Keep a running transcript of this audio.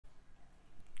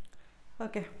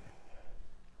Okay.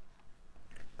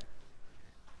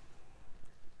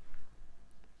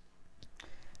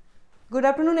 Good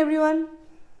afternoon, everyone.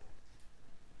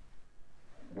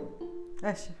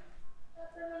 अच्छा.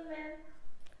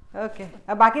 Okay.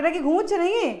 अब बाकी रखी घूमचे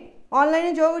नहीं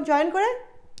ऑनलाइन जो जॉइन करे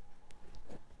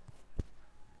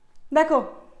देखो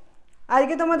आज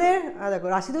के तुम्हारे देखो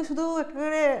राशि तो शुद्ध एक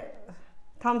करे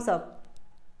thumbs up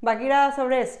बाकी रा सब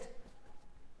रेस्ट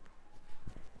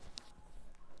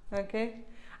ओके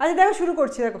आज देखो शुरू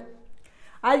करছি देखो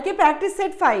आज के प्रैक्टिस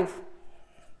सेट 5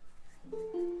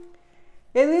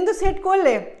 এদিন তো সেট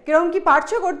করলে কিরকম কি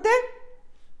পারছো করতে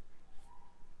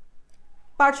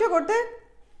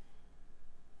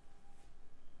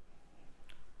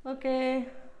ওকে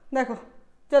দেখো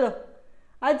চলো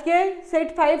আজকে সেট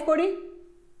 5 করি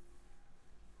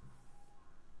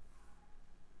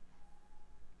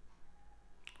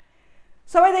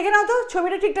সবাই দেখে নাও তো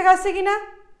ছবিটা ঠিকঠাক আসছে কিনা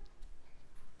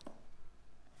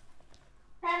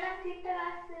হ্যাঁ না ঠিকঠাক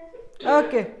আসছে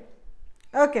ওকে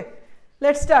ওকে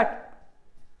লেটস স্টার্ট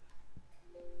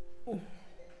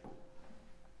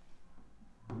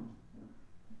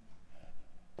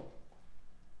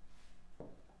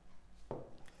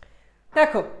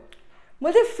देखो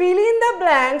मुझे fill in the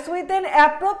blanks with an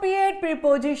appropriate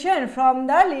preposition from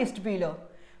the list below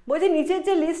मुझे नीचे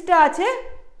जो लिस्ट आछे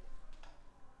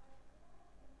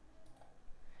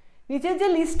नीचे जो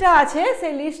लिस्ट आछे से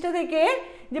लिस्ट থেকে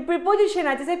যে প্রিপোজিশন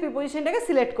আছে সেই প্রিপোজিশনটাকে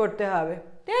সিলেক্ট করতে হবে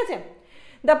ঠিক আছে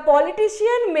the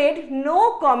politician made no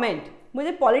comment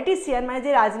मुझे politician মানে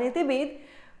যে রাজনীতিবিদ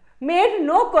মেড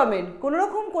নো কমেন্ট কোনো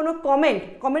রকম কোনো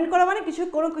কমেন্ট করা মানে কিছু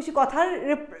কথার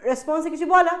রেসপন্সে কিছু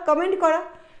বলা কমেন্ট করা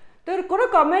তো কোনো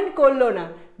কমেন্ট করলো না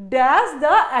ড্যাশ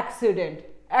দ্য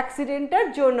অ্যাক্সিডেন্টের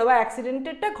জন্য বা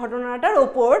অ্যাক্সিডেন্টেরটা ঘটনাটার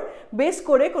ওপর বেস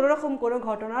করে কোনো রকম কোনো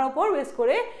ঘটনার ওপর বেস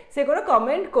করে সে কোনো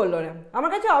কমেন্ট করলো না আমার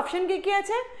কাছে অপশন কি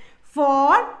আছে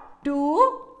ফর টু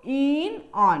ইন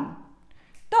অন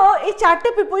তো এই চারটে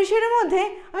প্রিপোজিশনের মধ্যে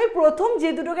আমি প্রথম যে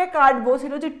দুটোকে কাটবো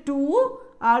সেটা হচ্ছে টু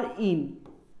আর ইন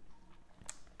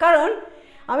কারণ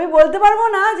আমি বলতে পারবো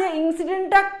না যে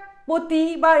ইনসিডেন্টটা প্রতি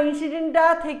বা ইনসিডেন্টটা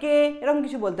থেকে এরকম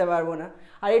কিছু বলতে পারবো না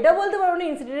আর এটা বলতে পারবো না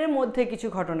ইনসিডেন্টের মধ্যে কিছু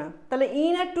ঘটনা তাহলে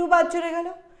ইন আর টু বাদ চলে গেল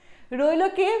রইল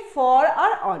কে ফর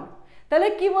আর অন তাহলে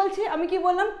কি বলছে আমি কি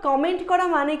বললাম কমেন্ট করা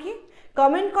মানে কি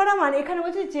কমেন্ট করা মানে এখানে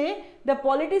বলছে যে the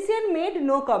politician made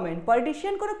no comment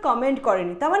politician কোনো কমেন্ট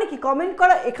করেনি তার মানে কি কমেন্ট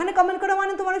করা এখানে কমেন্ট করা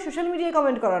মানে তোমার সোশ্যাল মিডিয়ায়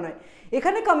কমেন্ট করা নয়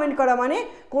এখানে কমেন্ট করা মানে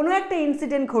কোনো একটা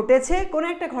ইনসিডেন্ট ঘটেছে কোনো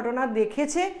একটা ঘটনা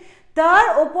দেখেছে তার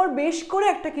ওপর বেশ করে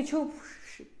একটা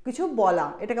কিছু বলা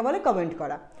এটাকে বলে কমেন্ট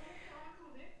করা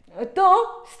তো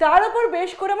তার ওপর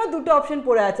বেশ করে আমার দুটো অপশন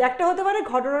পড়ে আছে একটা হতে পারে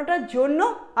ঘটনাটার জন্য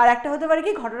আর একটা হতে পারে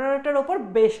কি ঘটনাটার ওপর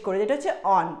বেশ করে যেটা হচ্ছে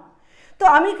অন তো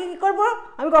আমি কি করব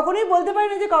আমি কখনোই বলতে পারি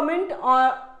না যে কমেন্ট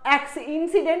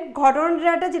ইনসিডেন্ট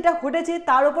ঘটনাটা যেটা ঘটেছে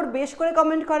তার উপর বেশ করে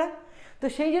কমেন্ট করা তো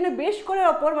সেই জন্য বেশ করে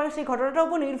ওপর মানে সেই ঘটনাটার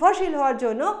উপর নির্ভরশীল হওয়ার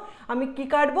জন্য আমি কি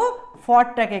কাটবো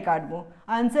ফরটাকে কাটবো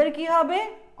আনসার কি হবে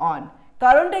অন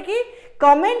কারণটা কি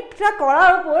কমেন্টটা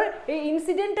করার উপর এই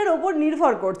ইনসিডেন্টের উপর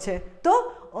নির্ভর করছে তো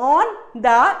অন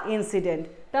দ্য ইনসিডেন্ট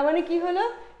তার মানে কি হলো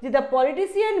যে the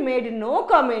politician made no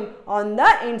comment on the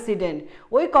incident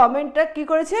ওই কমেন্টটা কি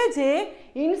করেছে যে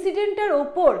ইনসিডেন্টের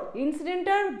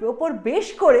ওপর বেশ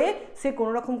করে সে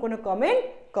কোনো রকম কোনো কমেন্ট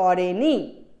করেনি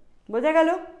বোঝা গেল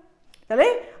তাহলে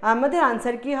আমাদের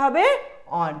আনসার কি হবে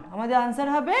অন আমাদের আনসার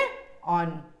হবে on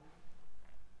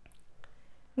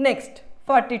next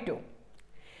 42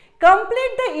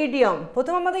 complete the idiom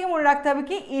প্রথম আমাদেরকে মনে রাখতে হবে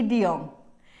কি ইডিয়ম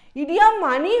ইডিয়ম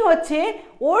মানেই হচ্ছে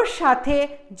ওর সাথে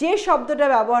যে শব্দটা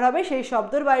ব্যবহার হবে সেই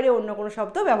শব্দের বাইরে অন্য কোনো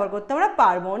শব্দ ব্যবহার করতে আমরা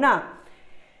পারবো না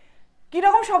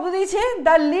কীরকম শব্দ দিয়েছে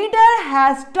the leader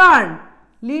has turn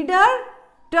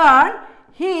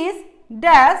his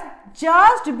dash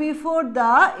just before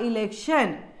the election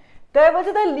তাই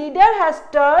বলছে the leader has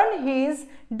turn his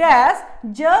dash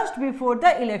just before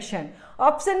the election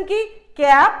option কি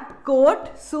ক্যাপ কোট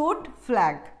স্যুট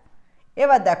ফ্ল্যাগ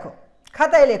এবার দেখো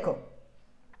খাতায় লেখো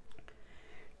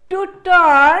to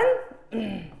turn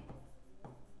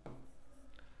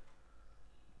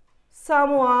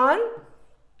someone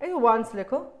once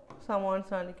লেখো someone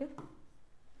লিখে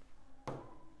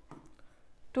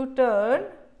to turn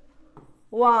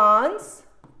one's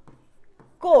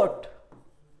coat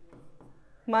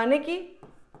মানে কি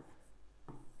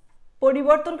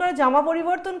পরিবর্তন করা জামা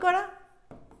পরিবর্তন করা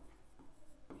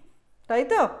তাই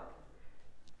তো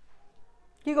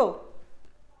কি গো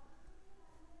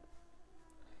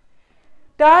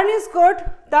টার্ন ইজ কোট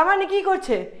তার মানে কি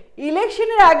করছে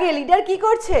ইলেকশনের আগে লিডার কি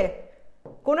করছে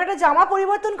কোনো একটা জামা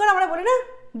পরিবর্তন করে আমরা বলি না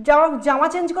জামা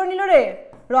চেঞ্জ করে নিল রে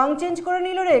রং চেঞ্জ করে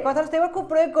নিল রে কথাটা তো এবার খুব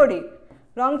প্রয়োগ করি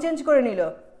রং চেঞ্জ করে নিল।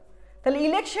 তাহলে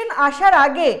ইলেকশনটা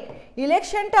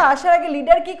আসার আগে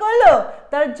লিডার কি করলো,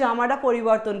 তার জামাটা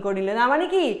পরিবর্তন করে নিল, না মানে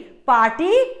কি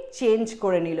পার্টি চেঞ্জ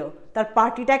করে নিল, তার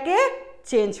পার্টিটাকে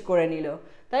চেঞ্জ করে নিল।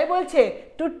 তাই বলছে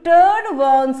টু টার্ন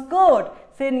ওয়ানস কোট,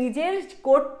 সে নিজের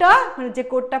কোটটা মানে যে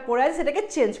কোটটা পরে আছে সেটাকে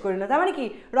চেঞ্জ করে নিল, তার মানে কি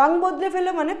রং বদলে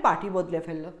ফেললো মানে পার্টি বদলে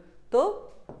ফেললো। তো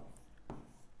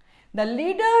the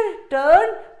leader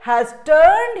has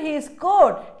turned his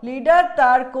coat, leader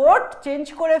তার কোট চেঞ্জ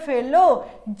করে ফেললো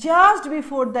জাস্ট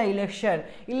বিফোর দ্য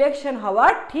ইলেকশন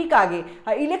হওয়ার ঠিক আগে।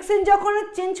 আর ইলেকশন যখন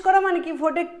চেঞ্জ করা মানে কি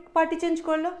ভোটে পার্টি চেঞ্জ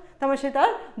করলো, তার মানে সে তার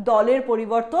দলের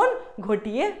পরিবর্তন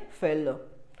ঘটিয়ে ফেললো।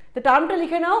 তো টার্মটা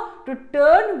লিখে নাও, টু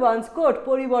টার্ন ওয়ানস কোট,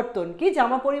 পরিবর্তন কি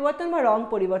জামা পরিবর্তন বা রং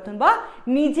পরিবর্তন বা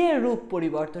নিজের রূপ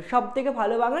পরিবর্তন, সব থেকে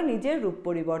ভালো বাংলা নিজের রূপ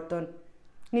পরিবর্তন,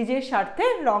 নিজের স্বার্থে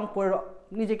রং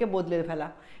নিজেকে বদলে ফেলা,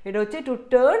 এটা হচ্ছে to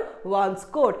turn one's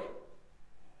coat.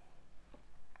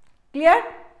 Clear?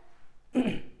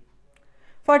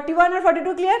 41 R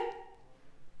 42 clear?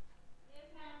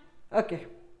 Okay,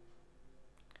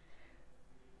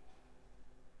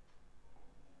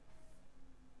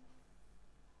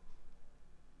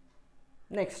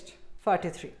 next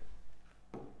 43.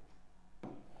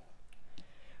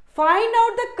 Find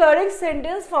out the correct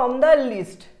sentence from the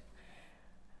list.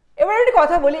 এবার একটা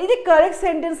কথা বলি, এই যে কারেক্ট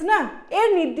সেন্টেন্স না, এর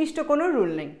নির্দিষ্ট কোনো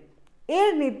রুল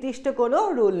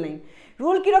নেই,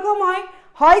 রুল কীরকম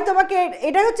হয় তোমাকে,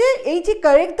 এটা হচ্ছে এই যে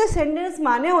কারেক্ট দ্য সেন্টেন্স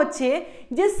মানে হচ্ছে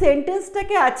যে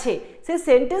সেন্টেন্সটাকে আছে সেই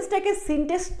সেন্টেন্সটাকে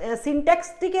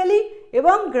সিনট্যাক্সটিক্যালি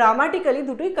এবং গ্রামাটিক্যালি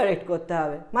দুটোই কারেক্ট করতে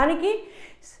হবে। মানে কি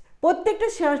প্রত্যেকটা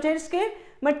সেন্টেন্সকে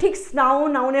মানে ঠিক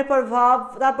নাউনের পর ভাব,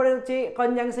 তারপরে হচ্ছে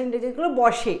কনজাংশন যেগুলো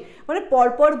বসে মানে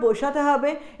পরপর বসাতে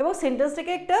হবে এবং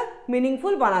সেন্টেন্সটাকে একটা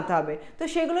মিনিংফুল বানাতে হবে। তো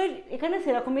সেগুলো এখানে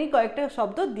সেরকমই কয়েকটা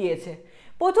শব্দ দিয়েছে।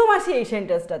 প্রথম আসি এই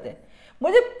সেন্টেন্সটাতে,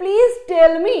 বলছে প্লিজ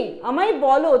টেল মি, আমায়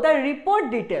বলো দ্য রিপোর্ট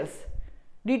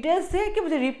ডিটেলসে কি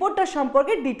বলছে, রিপোর্টটার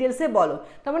সম্পর্কে ডিটেলসে বলো।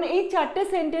 তার মানে এই চারটে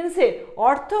সেন্টেন্সের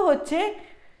অর্থ হচ্ছে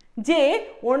যে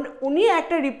উনি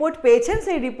একটা রিপোর্ট পেয়েছেন,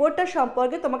 সেই রিপোর্টটার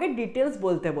সম্পর্কে তোমাকে ডিটেলস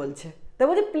বলতে বলছে। তো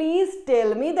বলছে please tell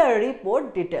me the report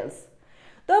details.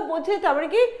 তো বলছে তারপরে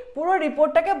কি পুরো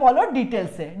রিপোর্টটাকে বলো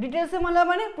ডিটেলসে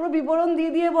মানে পুরো বিবরণ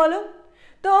দিয়ে বলো।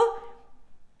 তো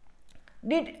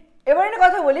এবার একটা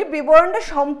কথা বলি, বিবরণটা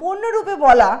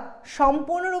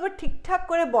সম্পূর্ণরূপে ঠিকঠাক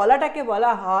করে বলাটাকে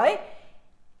বলা হয়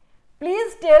please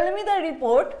tell me the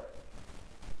report.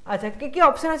 আচ্ছা কি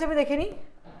অপশান আছে আমি দেখে নিই,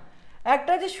 একটা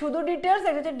হচ্ছে শুধু ডিটেলস,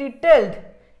 একটা হচ্ছে detailed,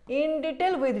 in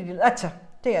detail, with detail. আচ্ছা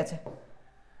ঠিক আছে,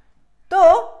 তো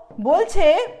বলছে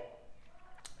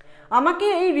আমাকে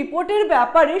এই রিপোর্টের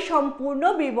ব্যাপারে সম্পূর্ণ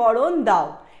বিবরণ দাও।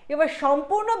 এবার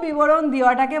সম্পূর্ণ বিবরণ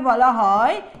দেওয়াটাকে বলা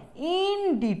হয় ইন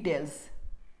ডিটেলস।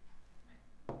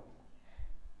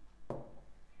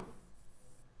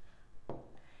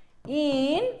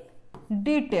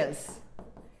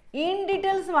 ইন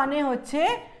ডিটেলস মানে হচ্ছে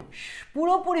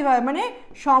পুরোপুরিভাবে মানে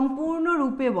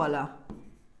সম্পূর্ণরূপে বলা,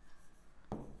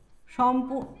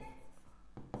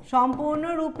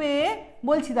 সম্পূর্ণরূপে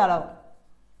বলছি দাঁড়াও,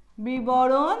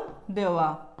 বিবরণ দেওয়া,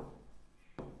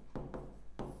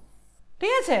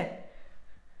 ঠিক আছে।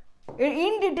 এর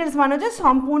ইন ডিটেলস মানে হচ্ছে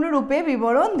সম্পূর্ণরূপে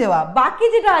বিবরণ দেওয়া। বাকি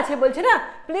যেটা আছে বলছে না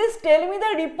please tell me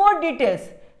the report details,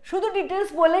 শুধু ডিটেলস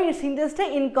বললে সেন্টেন্সটা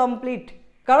ইনকমপ্লিট,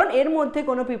 কারণ এর মধ্যে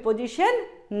কোনো প্রিপোজিশন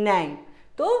নেই,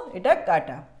 তো এটা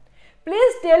কাটা।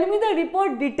 Please tell me the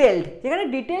report detailed, যেখানে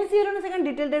ডিটেলসই হলো না সেখানে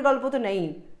ডিটেলডের গল্প তো নেই।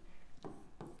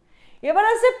 এবার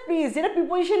আছে প্লিজ, যেটা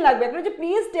প্রিপোজিশন লাগবে, একটা হচ্ছে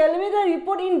please tell me the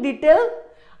report in detail,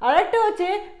 আর একটা হচ্ছে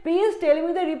please tell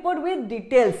me the report with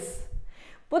details.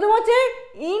 প্রথম হচ্ছে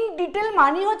ইন ডিটেল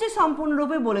মানে হচ্ছে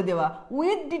সম্পূর্ণরূপে বলে দেওয়া,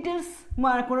 উইথ ডিটেলস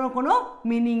মানে কোনো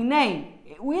মিনিং নেই,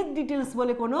 উইথ ডিটেলস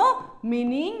বলে কোনো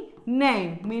মিনিং নেই,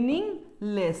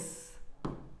 মিনিংলেস,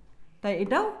 তাই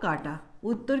এটাও কাটা।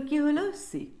 উত্তর কি হলো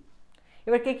সি।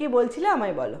 এবার কে কি বলছিলে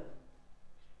আমায় বলো,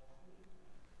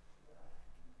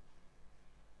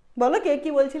 কে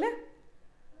কি বলছিলে?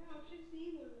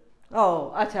 ও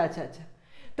আচ্ছা আচ্ছা আচ্ছা,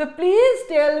 তো please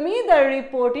tell me the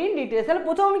report in details. তাহলে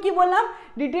প্রথম আমি কি বললাম,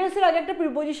 ডিটেলসের আগে একটা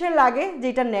প্রিপোজিশন লাগে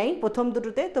যেটা নেই প্রথম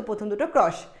দুটোতে, তো প্রথম দুটো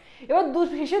ক্রস। এবার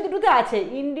শেষের দুটোতে আছে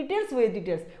ইন ডিটেলস,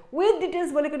 উইথ ডিটেলস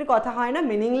বলে কোনো কথা হয় না,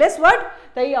 মিনিংলেস ওয়ার্ড,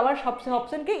 তাই আমার সবচেয়ে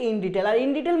অপশনকে in detail. R in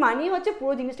detail মানেই হচ্ছে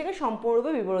পুরো জিনিসটাকে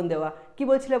সম্পূর্ণরূপে বিবরণ দেওয়া। কি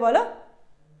বলছিলে বলো?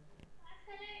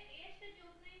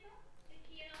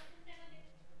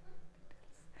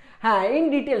 হ্যাঁ ইন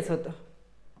ডিটেলস হতো,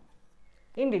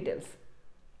 in details.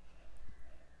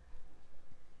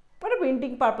 But printing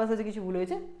purpose আছে কিছু ভুল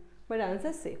হয়েছে, বাট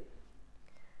আনসার সে।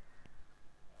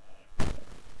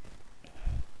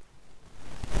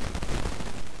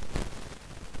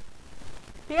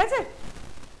 ঠিক আছে,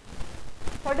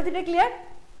 43টা clear?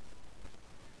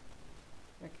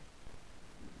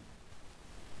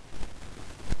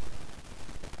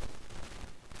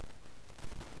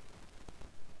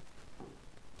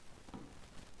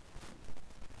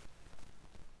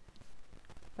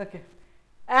 Okay.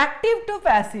 Active to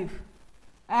passive.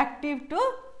 Active to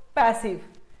passive.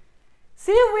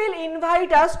 She will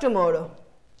invite us tomorrow.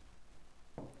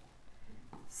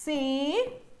 She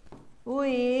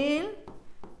will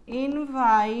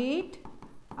invite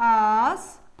us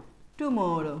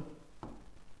tomorrow.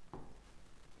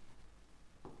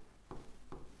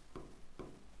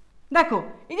 দেখো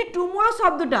এই যে টুমরো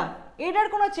শব্দটা এটার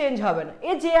কোনো চেঞ্জ হবে না,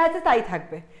 এ যে আছে তাই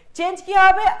থাকবে। চেঞ্জ কি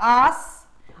হবে? আস,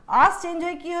 আস চেঞ্জ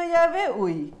হয়ে কি হয়ে যাবে?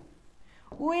 উই,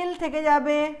 উইল থেকে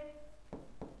যাবে।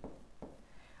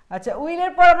 আচ্ছা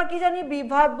উইলের পর আমরা কি জানি?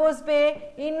 বিভাব বসবে।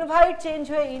 ইনভাইট চেঞ্জ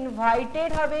হয়ে ইনভাইটেড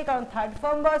হবে কারণ থার্ড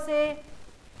ফর্ম বসে।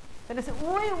 তাহলে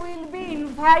we will be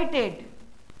invited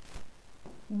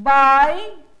by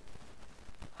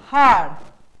her,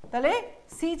 তাহলে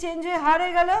সি চেঞ্জ হয়ে হার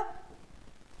হয়ে গেল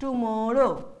tomorrow.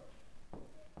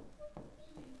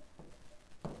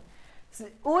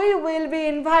 We will be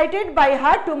invited by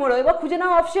her tomorrow. এবার খুঁজে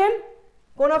নাও অপশন,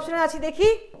 কোন অপশনে আছি দেখি?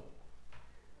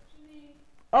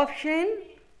 Option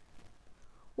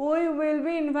we will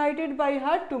be invited by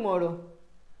her tomorrow.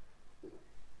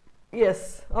 Yes,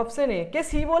 option A. K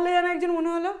C বললে যেন একজন মনে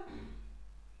হলো।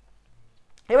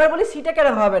 এবার বলি সিটা কেন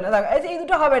হবে না? দেখো এই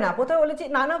দুটো হবে না। প্রথমে বলেছি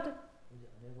না না,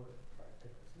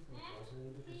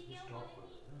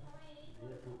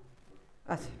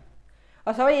 আচ্ছা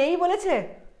আর সবাই এই বলেছে।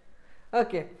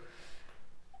 ওকে,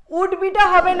 উড বিটা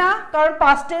হবে না কারণ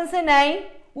পাস্ট টেন্সে নেই।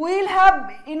 উইল হ্যাভ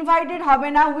ইনভাইটেড হবে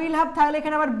না, উইল হ্যাভ থাকলে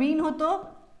এখানে আবার বিন হতো।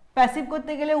 প্যাসিভ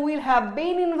করতে গেলে উইল হ্যাভ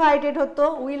বিন ইনভাইটেড হতো।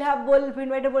 উইল হ্যাভ বল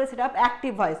ইনভাইটেড বলে সেটা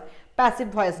অ্যাক্টিভ ভয়েস, প্যাসিভ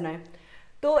ভয়েস নয়।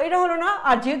 তো এটা হলো না।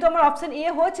 আর যেহেতু আমার অপশন এ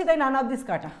হচ্ছে তাই নান অফ দিস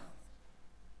কাটা।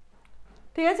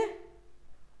 ঠিক আছে,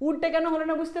 উডটা কেন হলো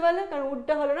না বুঝতে পারলে? কারণ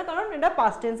উডটা হলো না কারণ এটা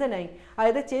পাস্ট টেন্সে নেই আর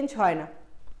এতে চেঞ্জ হয় না।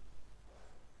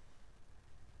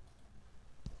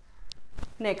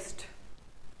 নেক্সট,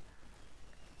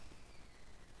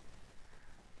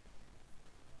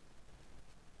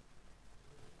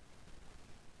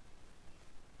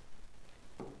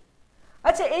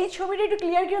 আচ্ছা এই ছবিটা একটু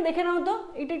ক্লিয়ার কিনা দেখে নাও তো।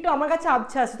 এটা একটু আমার কাছে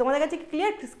আবছা আছে, তোমাদের কাছে কি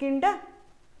ক্লিয়ার স্ক্রিনটা?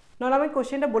 নাহলে আমি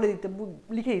কোশ্চেনটা বলে দিতে,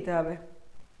 লিখে দিতে হবে।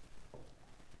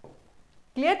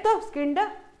 ক্লিয়ার তো স্ক্রিনটা?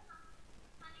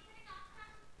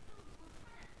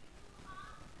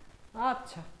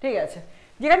 আচ্ছা ঠিক আছে,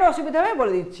 যেখানে অসুবিধা হবে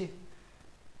বলে দিচ্ছি।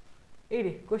 এই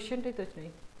রে কোশ্চেনটাই তো নেই।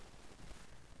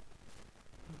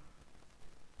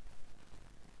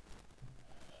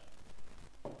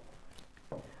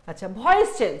 আচ্ছা ভয়েস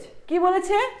চেঞ্জ কি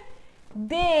বলেছে?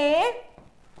 দে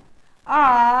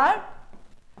are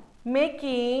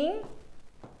making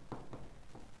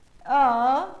a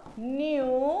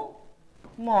new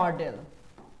model.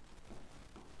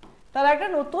 তাহলে একটা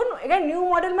নতুন, এখানে নিউ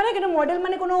মডেল মানে এখানে মডেল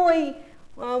মানে কোনো ওই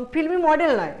ফিল্মি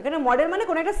মডেল নয়, এখানে মডেল মানে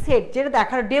কোনো একটা সেট যেটা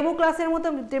দেখার ডেমো ক্লাসের মতো,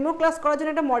 ডেমো ক্লাস করার জন্য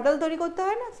একটা মডেল তৈরি করতে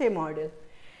হয় না, সেই model.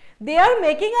 They are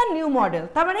making a new model,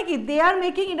 তার মানে কি? দে আর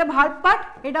মেকিং এটা ভার্ব পার্ট,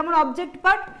 এটা আমার অবজেক্ট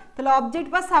পার্ট, তাহলে অবজেক্ট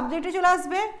পার্ট সাবজেক্টে চলে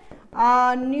আসবে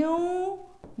নিউ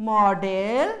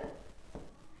মডেল।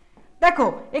 দেখো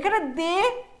এখানে দে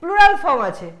প্লুরাল ফর্ম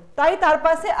আছে তাই তার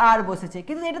পাশে আর বসেছে,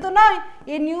 কিন্তু এটা তো নয়।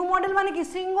 এই নিউ মডেল মানে কি?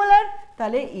 সিঙ্গুলার,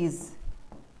 তাহলে is.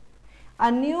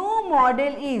 R new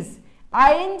model is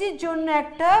আইএনজির জন্য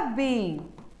একটা being.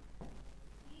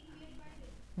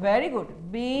 Very good,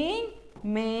 being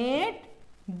made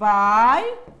by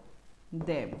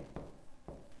them.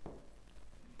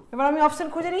 এবার আমি অপশন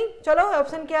খুঁজে নিই, চলো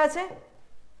অপশন কে আছে?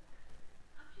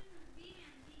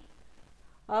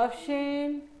 Option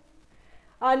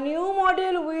a new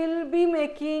model will be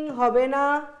making হবে না,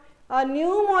 a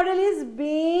new model is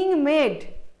being made,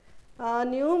 a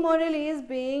new model is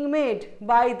being made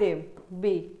by them, B।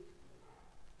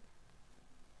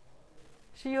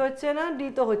 C হচ্ছে না, D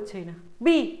তো হচ্ছেই না, B।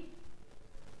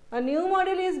 a new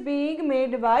model is being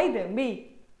made by them, B।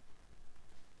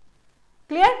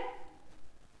 Clear?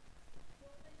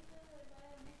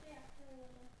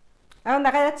 এখন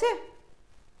দেখা যাচ্ছে?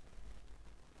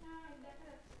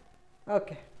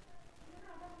 ওকে,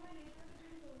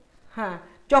 হ্যাঁ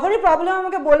যখনই প্রবলেম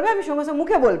আমাকে বলবে আমি সঙ্গে সঙ্গে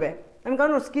মুখে বলবে, আমি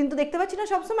কারণ স্ক্রিন তো দেখতে পাচ্ছি না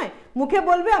সবসময়, মুখে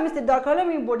বলবে, আমি দরকার হলে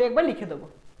আমি বোর্ডে একবার লিখে দেবো।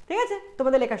 ঠিক আছে,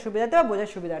 তোমাদের লেখার সুবিধার্থে বা বোঝার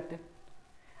সুবিধার্থে।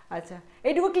 আচ্ছা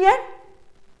এইটুকু ক্লিয়ার?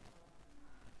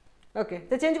 ওকে,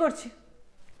 তো চেঞ্জ করছি।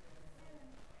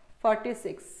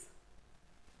 46।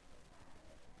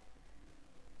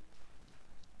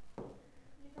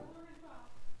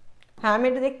 হ্যাঁ আমি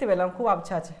এটা দেখতে পেলাম, খুব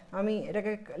আবছা আছে, আমি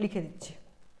এটাকে লিখে দিচ্ছি।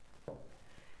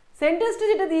 সেন্টেন্সটা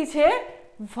যেটা দিয়েছে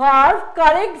ভার্ব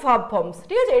কারেক্ট ভার্ব ফর্মস,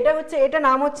 ঠিক আছে, এটা হচ্ছে, এটা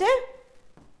নাম হচ্ছে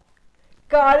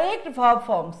correct verb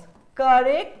forms,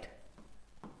 correct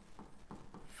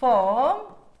form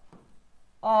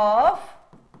of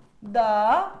the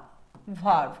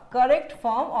verb, correct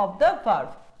form of the verb,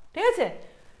 ঠিক আছে।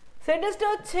 সেন্টেন্সটা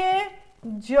হচ্ছে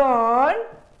জন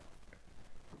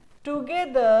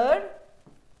together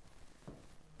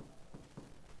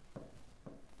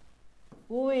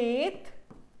with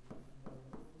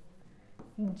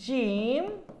Jim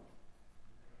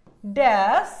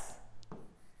dash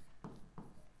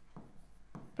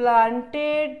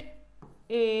planted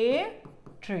a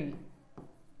tree.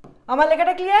 আমার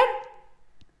লেখাটা ক্লিয়ার?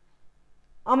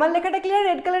 আমার লেখাটা ক্লিয়ার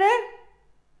রেড কালারের?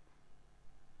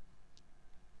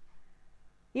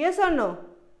 Yes or no?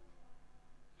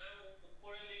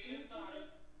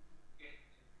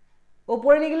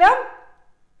 ওপরে লিখলাম,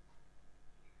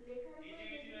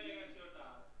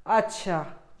 আচ্ছা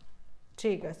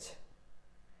ঠিক আছে।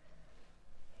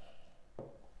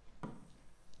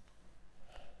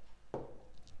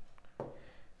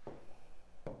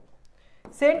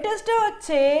 সেন্টেন্সটা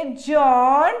হচ্ছে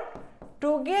জন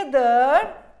together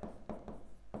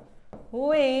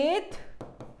with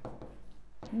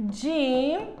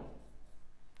gym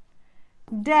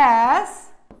dash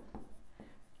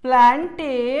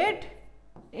planted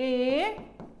a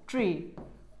tree.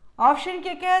 Option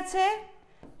কে কে আছে?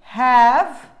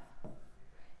 have,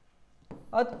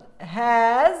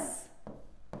 has,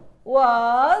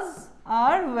 was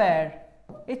R were,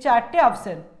 এই চারটে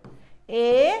option,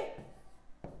 A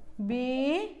B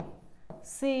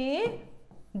C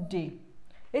D,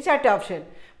 এই চারটে অপশন।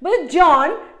 বলছে জন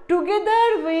together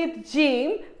with gym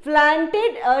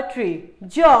planted a tree,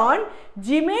 জন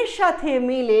জিমের সাথে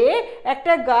মিলে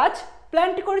একটা গাছ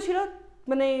প্ল্যান্ট করেছিল,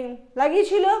 মানে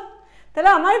লাগিয়েছিল।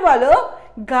 তাহলে আমায় বলো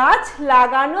গাছ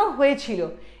লাগানো হয়েছিল,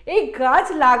 এই গাছ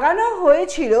লাগানো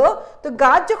হয়েছিল, তো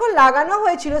গাছ যখন লাগানো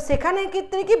হয়েছিল সেখানে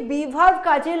ক্ষেত্রে কি বি ভার্ব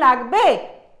কাজে লাগবে?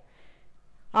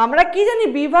 আমরা কি জানি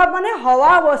বি ভার্ব মানে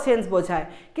হওয়া বা সেন্স বোঝায়,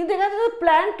 কিন্তু এখানে তো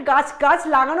প্ল্যান্ট গাছ, গাছ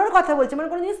লাগানোর কথা বলছে, মানে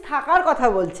কোনো জিনিস থাকার কথা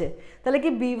বলছে, তাহলে কি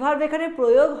বি ভার্ব এখানে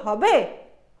প্রয়োগ হবে?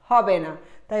 হবে না,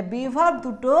 তাই বি ভার্ব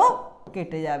দুটো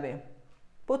কেটে যাবে,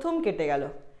 প্রথম কেটে গেল।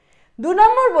 2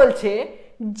 নম্বর বলছে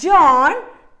জন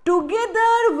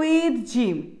টুগেদার উইথ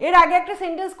জিম, এর আগে একটা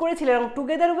সেন্টেন্স করেছিলাম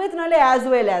টুগেদার উইথ নাহলে অ্যাজ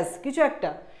ওয়েল অ্যাজ, কিছু একটা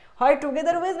হয়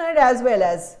টুগেদার উইথ নাহলে as well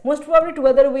as, most probably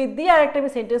together with দিয়ে আর একটা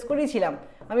আমি সেন্টেন্স করেছিলাম।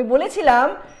 আমি বলেছিলাম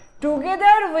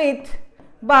টুগেদার উইথ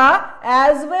বা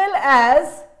অ্যাজ ওয়েল অ্যাজ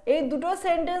এই দুটো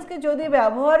সেন্টেন্সকে যদি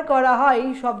ব্যবহার করা হয়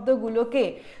এই শব্দগুলোকে,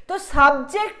 তো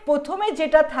সাবজেক্ট প্রথমে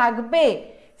যেটা থাকবে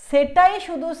সেটাই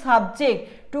শুধু সাবজেক্ট,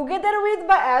 টুগেদার উইথ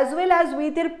বা অ্যাজ ওয়েল অ্যাজ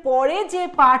উইথ এর পরে যে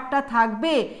পার্টটা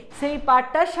থাকবে সেই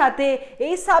পার্টটার সাথে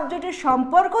এই সাবজেক্টের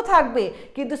সম্পর্ক থাকবে,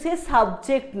 কিন্তু সে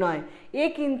সাবজেক্ট নয়, এ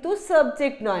কিন্তু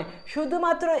সাবজেক্ট নয়,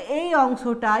 শুধুমাত্র এই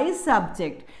অংশটাই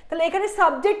সাবজেক্ট। তাহলে এখানে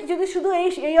সাবজেক্ট যদি শুধু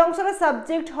এই অংশটা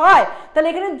সাবজেক্ট হয়, তাহলে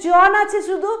এখানে জন আছে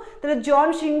শুধু, তাহলে জন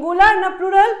সিঙ্গুলার না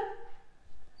প্লুরাল?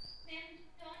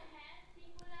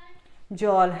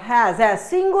 জল হ্যাজ, হ্যাঁ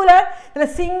সিঙ্গুলার, তাহলে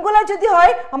সিঙ্গুলার যদি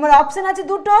হয় আমার অপশন আছে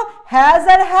দুটো, হ্যাজ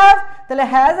আর হ্যাভ, তাহলে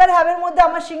হ্যাজ আর হ্যাভের মধ্যে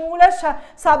আমার সিঙ্গুলার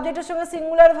সাবজেক্টের সঙ্গে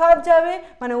সিঙ্গুলার ভার্ব যাবে,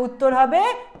 মানে উত্তর হবে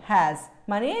হ্যাজ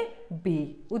মানে বি,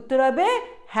 উত্তর হবে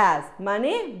হ্যাজ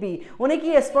মানে বি। অনেকে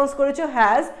রেসপন্স করেছো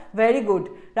হ্যাজ, ভেরি গুড।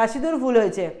 রাশিদুর ভুল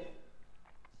হয়েছে,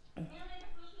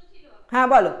 হ্যাঁ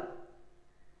বলো।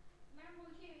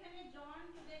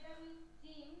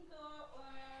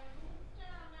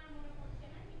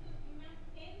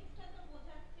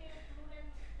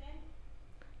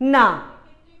 না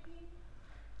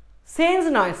সেন্স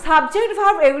নয়, সাবজেক্ট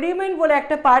ভার্ব এগ্রিমেন্ট বলে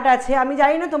একটা পার্ট আছে, আমি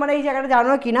জানি না তোমরা এই জায়গাটা জানো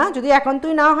কি না, যদি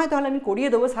একান্তই না হয় তাহলে আমি করিয়ে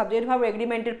দেবো সাবজেক্ট ভার্ব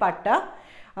এগ্রিমেন্টের পার্টটা,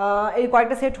 এই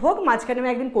কয়েকটা সেট হোক, মাঝখানে আমি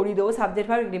একদিন করিয়ে দেবো সাবজেক্ট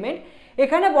ভার্ব এগ্রিমেন্ট।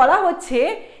 এখানে বলা হচ্ছে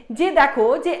যে দেখো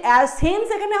যে সেন্স,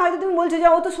 এখানে হয়তো তুমি বলছো যে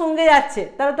ও তো সঙ্গে যাচ্ছে,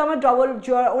 তাহলে তো আমার ডবল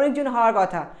অনেকজন হওয়ার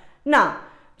কথা না,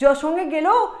 সঙ্গে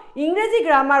গেলেও ইংরেজি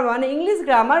গ্রামার মানে ইংলিশ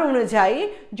গ্রামার অনুযায়ী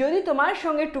যদি তোমার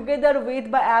সঙ্গে টুগেদার উইথ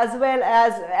বা as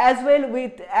well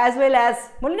with as well as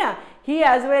বলি না, হি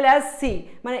অ্যাজ ওয়েল অ্যাজ সি,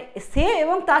 মানে সে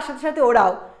এবং তার সাথে সাথে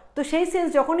ওরাও, তো সেই সেন্স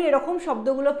যখনই এরকম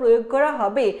শব্দগুলো প্রয়োগ করা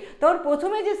হবে তখন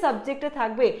প্রথমে যে সাবজেক্টটা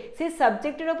থাকবে সেই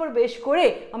সাবজেক্টের ওপর বেশ করে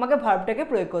আমাকে ভার্বটাকে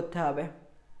প্রয়োগ করতে হবে।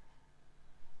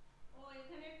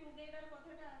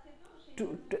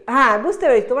 হ্যাঁ বুঝতে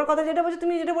পেরেছি তোমার কথা, যেটা বলছো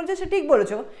তুমি যেটা বলছো সেটা ঠিক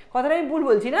বলেছো, কথাটা আমি ভুল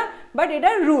বলছি না, বাট এটা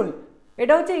রুল,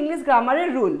 এটা হচ্ছে ইংলিশ গ্রামারের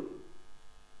রুল।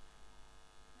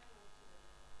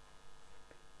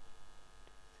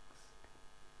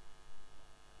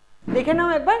 দেখে নাও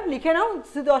একবার, লিখে নাও,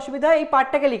 যদি অসুবিধা হয় এই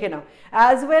পার্টটাকে লিখে নাও,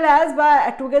 অ্যাজ ওয়েল অ্যাজ বা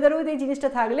টুগেদার উইথ এই জিনিসটা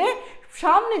থাকলে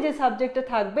সামনে যে সাবজেক্টটা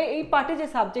থাকবে, এই পার্টে যে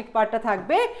সাবজেক্ট পার্টটা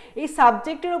থাকবে, এই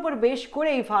সাবজেক্টের উপর বেশ করে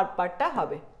এই ভার্ব পার্টটা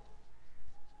হবে।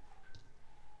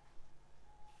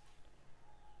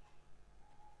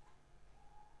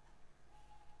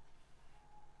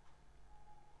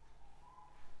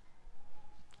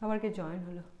 আবার কে জয়েন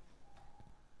হলো?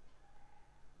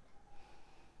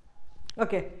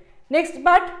 ওকে, নেক্সট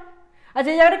পার্ট।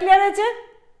 আচ্ছা, এই জায়গাটা ক্লিয়ার হয়েছে?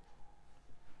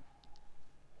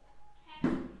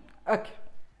 ওকে,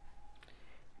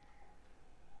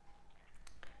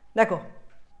 দেখো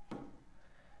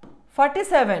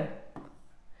 47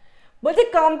 বলছে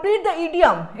কমপ্লিট দ্য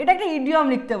ইডিয়ম। এটা একটা ইডিয়ম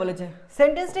লিখতে বলেছে।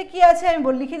 সেন্টেন্সটা কি আছে আমি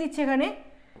লিখে দিচ্ছি এখানে,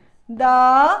 দ্য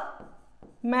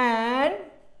ম্যান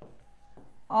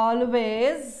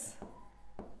অলওয়েজ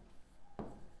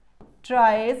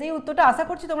ট্রাইজ, এই উত্তরটা আশা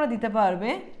করছি তোমরা দিতে পারবে,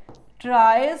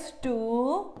 ট্রাইজ টু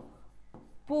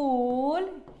পুল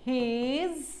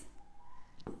হিজ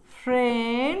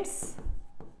ফ্রেন্ডস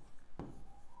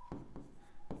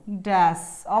ড্যাশ।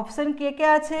 অপশন কে কে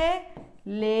আছে?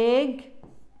 লেগ,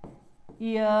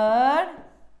 ইয়ার,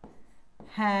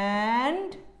 হ্যান্ড,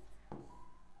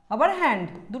 আবার হ্যান্ড,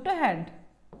 দুটো হ্যান্ড।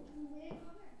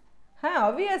 হ্যাঁ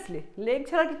অবভিয়াসলি, লেগ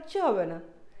ছাড়া কিচ্ছু হবে না।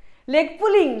 Leg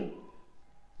pulling.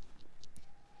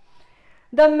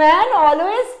 The man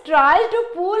always try to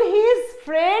pool his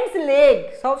friends leg,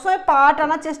 সবসময় পা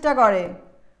টানার চেষ্টা করে।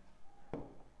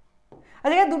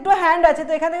 আচ্ছা, এখানে দুটো হ্যান্ড আছে,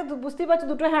 তো এখানে বুঝতেই পারছো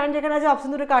দুটো হ্যান্ড যেখানে আছে অপশন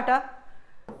দুটো কাটা।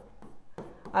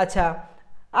 আচ্ছা,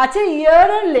 আছে ইয়ার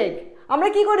আর লেগ। আমরা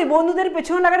কি করি বন্ধুদের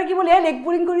পেছনে লাগালে কি বলি, লেগ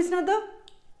পুলিং করিস না, তো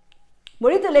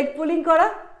বলি তো লেগ পুলিং করা।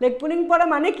 লেগ পুলিং করা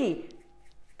মানে কি,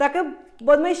 তাকে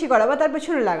বদমাইশি করা বা তার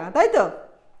পেছনে লাগা, তাই তো?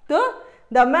 তো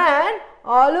the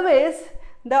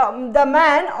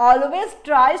man always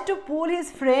tries two pool his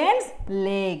friends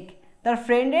leg, তার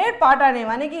ফ্রেন্ডের পা টানে,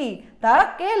 মানে কি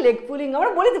তাকে লেগ পুলিং।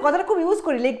 আমরা বলি তো, কথাটা খুব ইউজ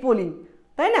করি লেগ পুলিং,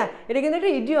 তাই না? এটা কিন্তু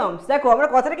একটা ইডিয়মস। দেখো আমরা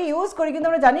কথাটাকে ইউজ করি, কিন্তু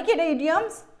আমরা জানি কি এটা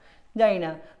ইডিয়মস? জানি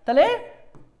না। তাহলে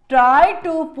try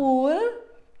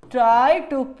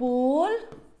to pool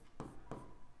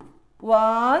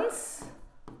once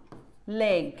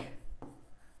leg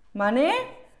মানে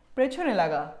পেছনে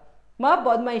লাগা বা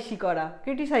বদমাইশি করা,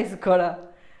 ক্রিটিসাইজ করা।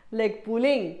 লেগ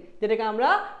পুলিং, যেটাকে আমরা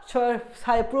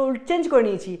চেঞ্জ করে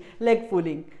নিয়েছি লেগ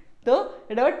পুলিং। তো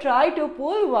এটা try to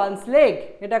pool once leg,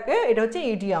 এটা হচ্ছে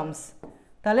ইডিয়মস।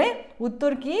 তাহলে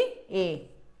উত্তর কি? এ।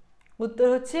 উত্তর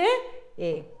হচ্ছে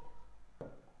এ।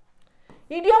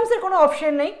 ইডিয়মসের কোনো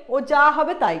অপশন নেই, ও যা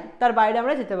হবে তাই, তার বাইরে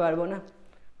আমরা যেতে পারবো না।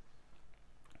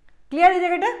 ক্লিয়ার এই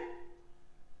জায়গাটা?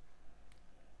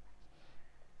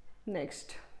 Next,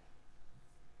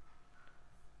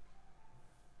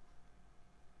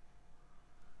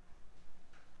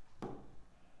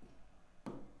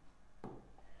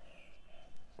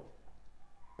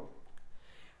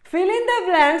 fill in the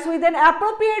blanks with an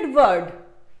appropriate word.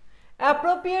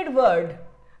 appropriate word,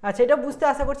 আচ্ছা এটা বুঝতে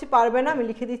আশা করছি পারবে না, আমি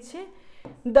লিখে দিচ্ছি।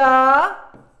 দ্য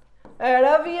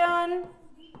অ্যারাবিয়ান,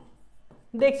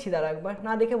 দেখছি দাঁড়া একবার,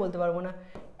 না দেখে বলতে পারবো না।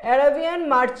 Arabian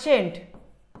merchant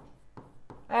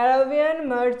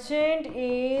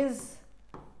is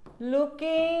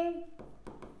looking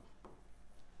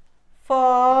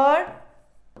for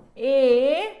a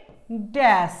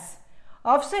dash.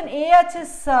 Option A আছে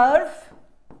সার্ফ,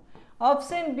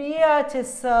 অপশন বি আছে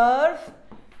সার্ফ,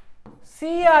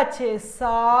 সি আছে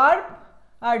সার্ফ,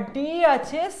 আর ডি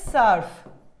আছে সার্ফ।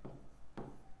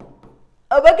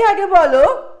 আমাকে আগে বলো,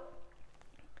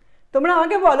 তোমরা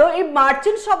আমাকে বলো এই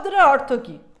মার্চেন্ট শব্দটার অর্থ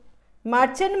কি?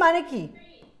 মার্চেন্ট মানে কি?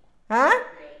 হ্যাঁ,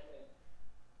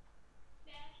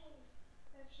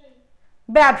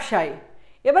 ব্যবসায়ী।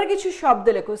 এবার কিছু শব্দ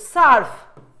লেখো। সার্ফ,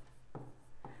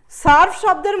 সার্ফ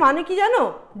শব্দের মানে কি জানো?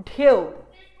 ঢেউ।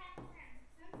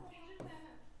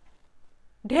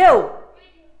 ঢেউ,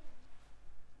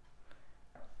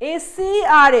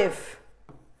 SERF,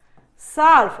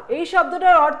 সার্ফ, এই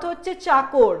শব্দটার অর্থ হচ্ছে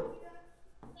চাকর।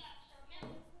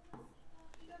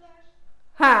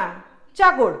 হ্যাঁ,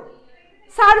 চাকর,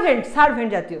 সার্ভেন্ট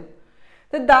জাতীয়।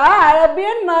 তো the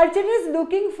Arabian merchant is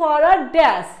looking for a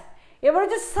dash. এবার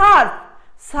হচ্ছে সার্ফ,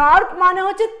 সার্ফ মানে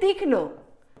হচ্ছে তীক্ষ্ণ,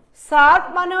 সার্ফ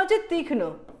মানে হচ্ছে তীক্ষ্ণ।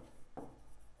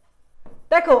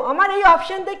 দেখো আমার এই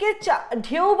অপশন থেকে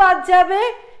ঢেউ বাদ যাবে,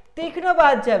 তীক্ষ্ণ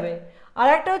বাদ যাবে, আর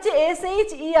একটা হচ্ছে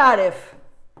SHERF,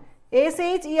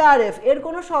 এর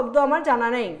কোনো শব্দ আমার জানা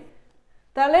নেই।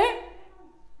 তাহলে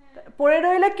পড়ে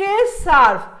রইল কে?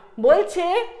 সার্ফ। বলছে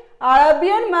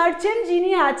আরবিয়ান মার্চেন্ট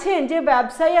যিনি আছেন, যে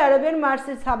ব্যবসায়ী আরবিয়ান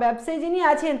মার্চেন্ট ব্যবসায়ী যিনি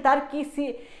আছেন, তার কি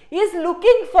ইজ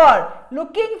লুকিং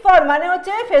ফর মানে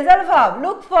হচ্ছে ফ্রেজাল ভার্ব,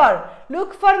 লুক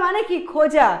ফর মানে কি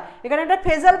খোঁজা, এখানে একটা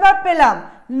ফ্রেজাল ভার্ব পেলাম,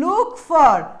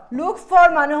 লুক ফর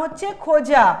মানে হচ্ছে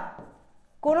খোঁজা,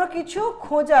 কোনো কিছু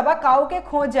খোঁজা বা কাউকে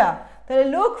খোঁজা, তাহলে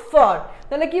লুক ফর,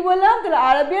 তাহলে কি বললাম, তাহলে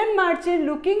আরবিয়ান মার্চেন্ট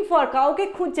লুকিং ফর কাউকে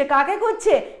খুঁজছে, কাকে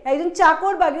খুঁজছে, একজন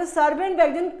চাকর বা একজন সার্ভেন্ট বা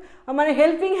একজন মানে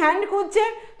হেল্পিং হ্যান্ড খুঁজছে,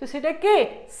 তো সেটা কে,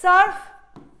 সার্ভ,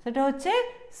 সেটা হচ্ছে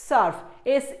সার্ভ,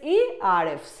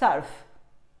 SERF সার্ভ।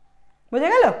 বুঝে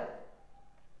গেল?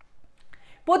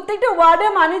 প্রত্যেকটা ওয়ার্ডে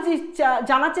মানে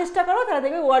জানার চেষ্টা করো, তাহলে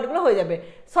দেখবে ওয়ার্ডগুলো হয়ে যাবে,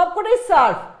 সবকটাই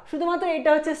সার্ভ, শুধুমাত্র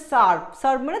এটা হচ্ছে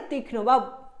সার্ভ মানে তীক্ষ্ণ বা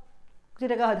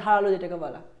যেটাকে ধারালো, যেটাকে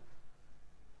বলা।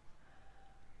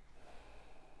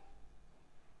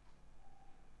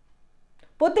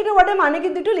 প্রত্যেকটা ওয়ার্ডের মানে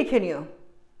কিন্তু একটু লিখে নিও,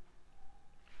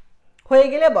 হয়ে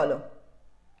গেলে বলো।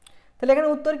 তাহলে এখানে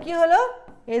উত্তর কি হলো,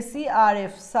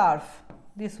 SERF সার্ভ,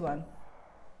 দিস ওয়ান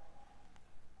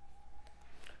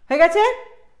হয়ে গেছে।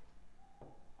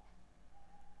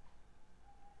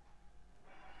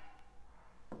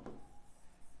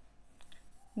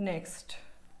 নেক্সট,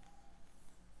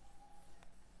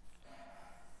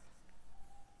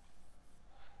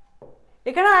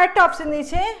 এখানে আরেকটা অপশন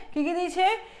দিয়েছে, কি কি দিয়েছে,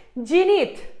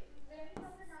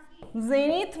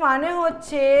 জেনিথ মানে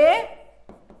হচ্ছে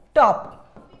টপ,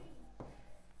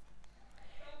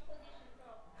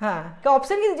 হ্যাঁ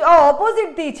অপশন কি দিয়েছে, অপোজিট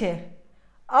দিয়েছে,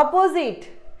 অপোজিট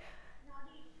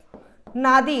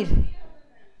নাদির,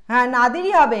 হ্যাঁ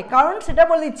নাদিরই হবে, কারণ সেটা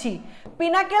বলে দিচ্ছি,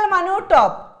 পিনাকেল মানেও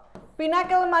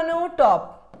টপ,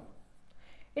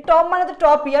 এই টপ মানে তো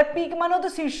টপই, আর পিক মানেও তো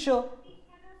শীর্ষ,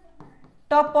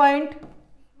 টপ পয়েন্ট,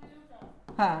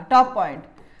 হ্যাঁ টপ পয়েন্ট,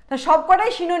 তা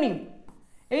সবকটাই সিনোনিম।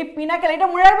 এই পিনাকেল এটা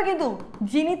মনে রাখবে, কিন্তু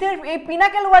জিনিথের এই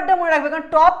পিনাকেল ওয়ার্ডটা মনে রাখবে, কারণ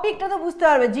টপ পিকটা তো বুঝতে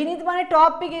পারবে, জিনিথ মানে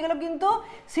টপ পিক, এগুলো কিন্তু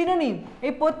সিনোনিম,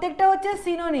 এই প্রত্যেকটা হচ্ছে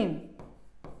সিনোনিম,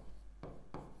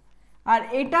 আর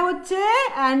এটা হচ্ছে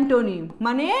অ্যান্টোনিম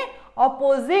মানে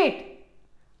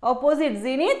অপোজিট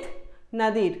জিনিথ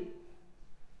নাদির।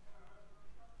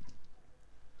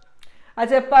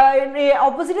 আচ্ছা,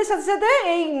 অপোজিটের সাথে সাথে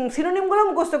এই সিনোনিমগুলো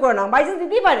মুখস্থ করে নাও, বাই চান্স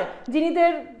দিতেই পারে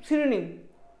জিনিথের সিনোনিম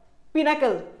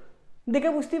পিনাকেল, দেখে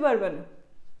বুঝতেই পারবে না।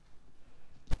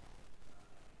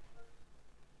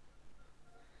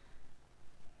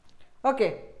 ওকে,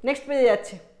 নেক্সট পেজে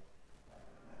যাচ্ছে।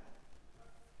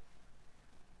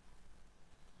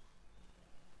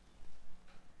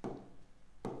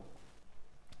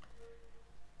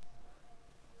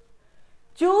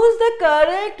 Choose the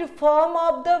correct form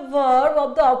of the verb of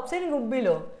the option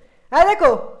below. হ্যাঁ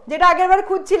দেখো, যেটা আগের বার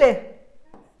খুঁজছিলে,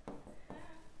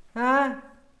 হ্যাঁ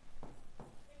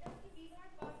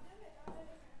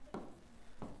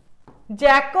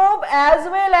জ্যাকব অ্যাজ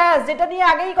ওয়েল অ্যাজ, যেটা নিয়ে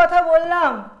আগেই কথা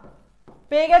বললাম,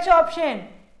 পেয়ে গেছো option,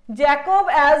 Jacob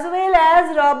as well as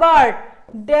Robert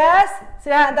dash,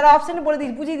 তারা অপশন বলে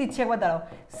দিচ্ছি, বুঝিয়ে দিচ্ছি একবার, দাঁড়াও,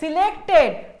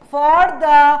 সিলেক্টেড ফর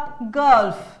দ্য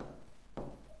গালফ।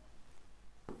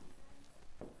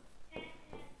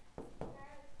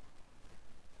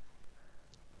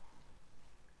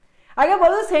 আগে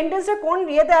বলো সেন্টেন্সটা কোন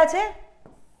ইয়েতে আছে,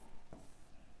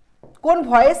 কোন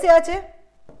ভয়েসে আছে,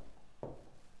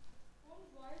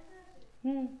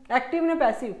 অ্যাক্টিভ না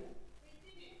প্যাসিভ,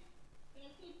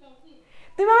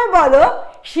 তুমি আমায় বলো,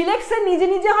 সিলেকশন নিজে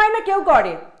নিজে হয় না কেউ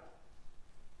করে,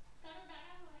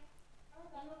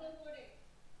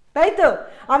 তাই তো,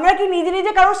 আমরা কি নিজে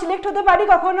নিজে কারো সিলেক্ট হতে পারি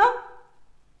কখনো,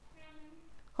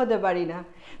 হতে পারি না,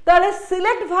 তাহলে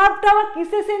সিলেক্ট ভার্বটা আবার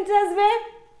কিসের সেন্সে আসবে,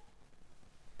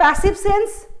 প্যাসিভ সেন্স,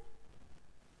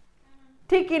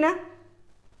 ঠিক কি না,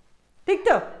 ঠিক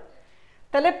তো,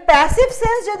 তাহলে প্যাসিভ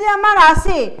সেন্স যদি আমার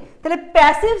আসে, তাহলে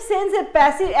প্যাসিভ সেন্সে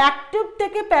প্যাসিভ অ্যাক্টিভ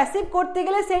থেকে প্যাসিভ করতে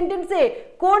গেলে সেন্টেন্সে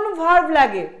কোন ভার্ব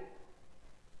লাগে,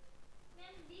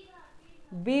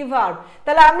 বি ভার্ব,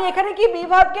 তাহলে আমি এখানে কি বি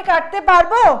ভার্বকে কাটতে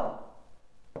পারবো,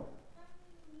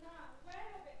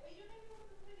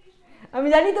 আমি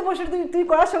জানি তো প্রশ্ন তুই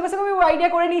করার সঙ্গে সঙ্গে আমি আইডিয়া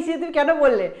করে নিয়েছি, তুমি কেন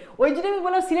বললে, ওই জন্য আমি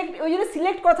বললাম সিলেক্ট, ওই জন্য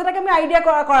সিলেক্ট কথাটাকে আমি আইডিয়া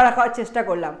করার চেষ্টা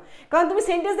করলাম, কারণ তুমি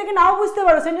সেন্টেন্স দেখে নাও বুঝতে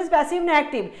পারো সেন্টেন্স প্যাসিভ না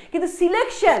অ্যাক্টিভ, কিন্তু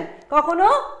সিলেকশন কখনো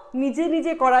নিজে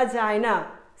নিজে করা যায় না,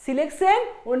 সিলেকশন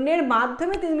অন্যের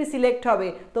মাধ্যমে তুমি সিলেক্ট হবে,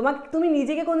 তুমি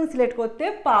নিজেকে কোনোদিন সিলেক্ট করতে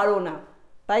পারো না,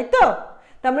 তাই তো,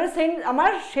 তার মানে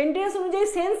আমার সেন্টেন্স অনুযায়ী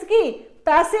সেন্স কি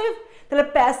প্যাসিভ, তাহলে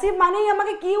প্যাসিভ মানেই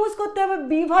আমাকে কি ইউজ করতে হবে,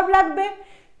 বি ভার্ব লাগবে,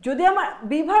 যদি আমার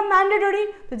বি ভার্ব ম্যান্ডেটরি,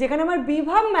 তো যেখানে আমার বি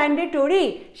ভার্ব ম্যান্ডেটরি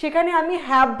সেখানে আমি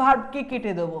হ্যাভ ভার্বকে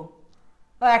কেটে দেবো,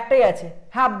 একটাই আছে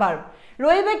হ্যাভ ভার্ব,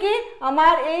 রইবে কি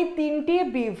আমার এই তিনটি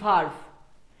বি ভার্ব।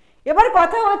 এবার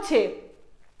কথা হচ্ছে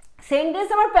সেন্টেন্স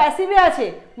আমার প্যাসিভে আছে,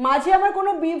 মাঝে আমার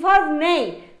কোনো বি ভার্ব নেই,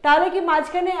 তাহলে কি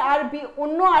মাঝখানে আর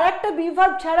অন্য আর একটা বি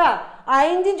ভার্ব ছাড়া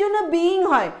আইএনজির জন্য বিইং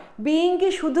হয়, বিইং কি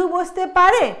শুধু বসতে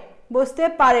পারে? বসতে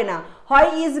পারে না, হয়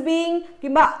ইজ বিইং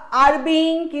কিংবা আর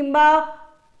বিইং কিংবা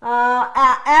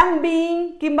অ্যাম বিইং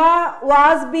কিংবা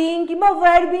ওয়াজ বিইং কিংবা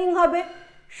ওয়্যার বিইং হবে।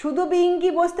 শুধু বিইং কি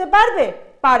বসতে পারবে?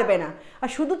 পারবে না। আর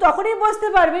শুধু তখনই বসতে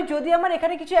পারবে যদি আমার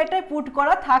এখানে কিছু একটা পুট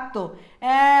করা থাকতো,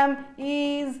 অ্যাম,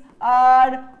 ইজ, আর,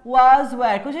 ওয়াজ,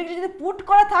 ওয়্যার, কিছু যদি পুট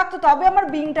করা থাকতো তবে আমার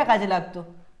বিইংটা কাজে লাগতো,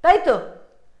 তাই তো?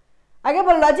 আগে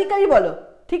বলো, লজিক্যালি বলো,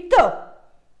 ঠিক তো?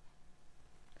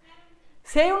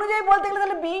 সেই অনুযায়ী বলতে গেলে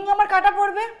তাহলে বিইং আমার কাটা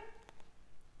পড়বে।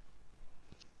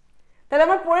 তাহলে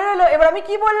আমার পড়ে রইলো, এবার আমি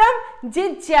কি বললাম যে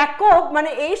জ্যাকব মানে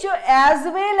এই as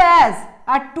well as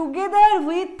are together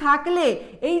with থাকলে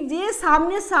এই যে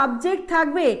সামনে সাবজেক্ট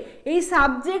থাকবে, এই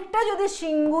সাবজেক্টটা যদি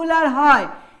সিঙ্গুলার হয়,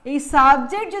 এই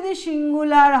সাবজেক্ট যদি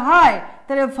সিঙ্গুলার হয়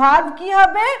তাহলে ভার্ব কি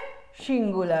হবে?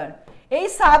 সিঙ্গুলার। এই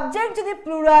সাবজেক্ট যদি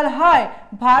প্লুরাল হয়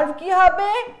ভার্ব কি হবে?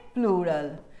 প্লুরাল।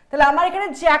 তাহলে আমার এখানে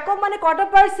জ্যাকব মানে কটা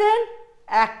পার্সেন্ট?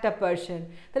 একটা পার্সেন্ট,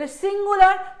 তাহলে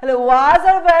সিঙ্গুলার। তাহলে ওয়াজ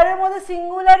আর ওয়্যারের মধ্যে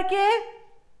সিঙ্গুলার কে?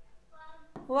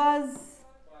 ওয়াজ।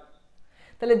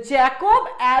 তাহলে Jacob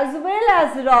as well as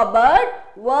Robert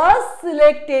was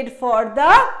selected for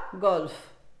the golf.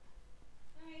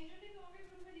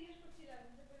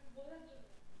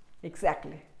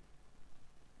 Exactly.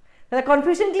 তাহলে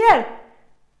কনফিউশন ক্লিয়ার?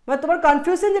 মানে তোমার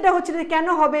কনফিউশন যেটা হচ্ছে যে কেন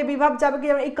হবে, বিভাব যাবে কি,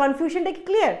 এই কনফিউশনটা কি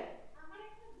ক্লিয়ার?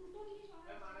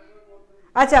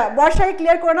 আচ্ছা বর্ষাকে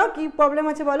ক্লিয়ার করে নাও, কি প্রবলেম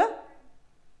আছে বলো।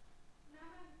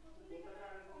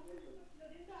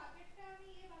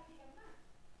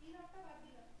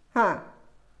 হ্যাঁ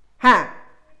হ্যাঁ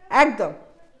একদম,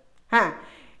 হ্যাঁ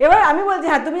এবার আমি বলছি,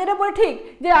 হ্যাঁ তুমি যেটা বলে ঠিক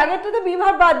যে আগেরটা তো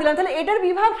বিভাগ বাদ দিলাম, তাহলে এটার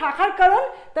বিভাগ রাখার কারণ,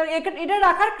 তাহলে এটা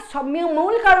রাখার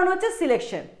মূল কারণ হচ্ছে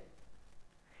সিলেকশন।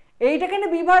 এইটাকে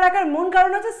বিভাগ রাখার মূল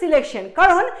কারণ হচ্ছে সিলেকশন,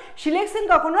 কারণ সিলেকশন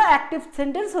কখনো অ্যাক্টিভ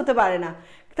সেন্টেন্স হতে পারে না।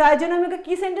 তাই জন্য আমি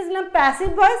কি সেন্টেন্স নিলাম? Passive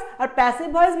voice. আর প্যাসিভ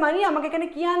ভয়েস মানে আমাকে এখানে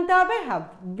কি আনতে হবে? হ্যাঁ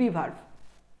বিভাগ।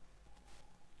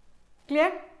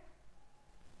 ক্লিয়ার?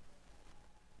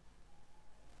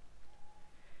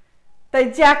 তাই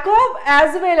জ্যাকব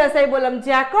অ্যাজ ওয়েল অ্যাজ, আমি বললাম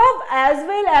Jacob as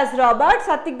well as Robert.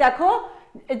 সাত্বিক দেখো,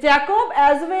 Jacob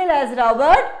as well as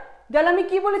Robert, তাহলে আমি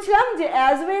কি বলেছিলাম যে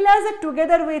as well as a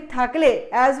together with থাকলে,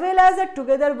 as well as a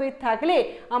together with থাকলে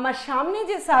আমার সামনে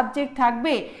যে সাবজেক্ট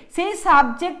থাকবে সেই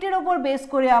সাবজেক্টের ওপর বেস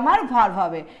করে আমার ভার্ব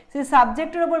হবে, সেই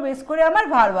সাবজেক্টের ওপর বেস করে আমার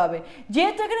ভার্ব হবে।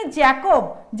 যেহেতু এখানে জ্যাকব,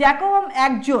 জ্যাকব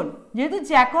একজন, যেহেতু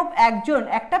জ্যাকব একজন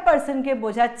একটা পার্সনকে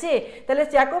বোঝাচ্ছে, তাহলে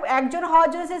জ্যাকব একজন হওয়ার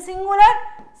জন্য সে সিঙ্গুলার,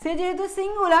 সে যেহেতু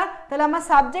সিঙ্গুলার তাহলে আমার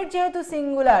সাবজেক্ট যেহেতু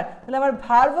সিঙ্গুলার তাহলে আমার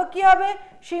ভার্বও কি হবে?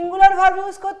 সিঙ্গুলার ভার্ব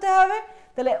ইউজ করতে হবে।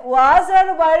 তাহলে ওয়াজ আর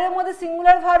ওয়্যারের মধ্যে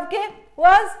সিঙ্গুলার ভার্বকে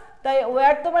ওয়াজ, তাই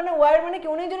ওয়্যার তো মানে ওয়্যার মানে কি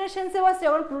অনেকজনের সেন্সে বসে,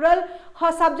 যখন প্লুরাল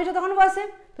সাবজেক্টে তখন বসে,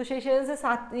 তো সেই সেন্সে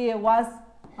ওয়াজ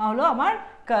হলো আমার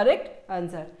কারেক্ট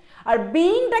আনসার। আর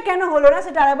বিইংটা কেন হলো না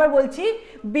সেটা আরেকবার বলছি,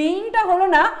 বিইংটা হলো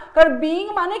না কারণ বিইং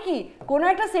মানে কি কোনো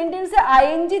একটা সেন্টেন্সে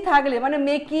আইএনজি থাকলে মানে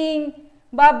মেকিং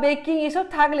বা বেকিং এসব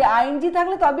থাকলে, আইএনজি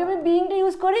থাকলে তবে আমি বিইংটা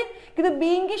ইউজ করি, কিন্তু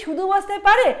বিইং কি শুধু বসতে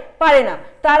পারে? পারে না।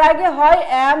 তার আগে হয়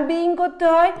অ্যাম বিইং করতে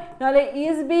হয়, নাহলে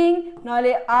ইজ বিইং,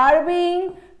 নাহলে আর বিইং,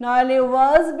 নাহলে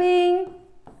ওয়াজ বিইং,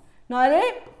 নাহলে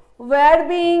ওয়্যার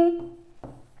বিইং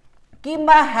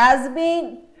কিংবা হ্যাজ বিইং।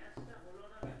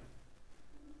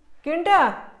 কোনটা?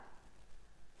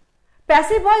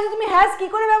 প্যাসিভ ভয়েসে তুমি হ্যাজ কি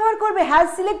করে ব্যবহার করবে? হ্যাজ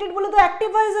সিলেক্টেড বলে তো অ্যাক্টিভ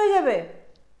ভয়েস হয়ে যাবে।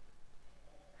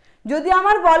 যদি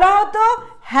আমার বলা হতো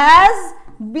হ্যাজ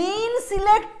বিন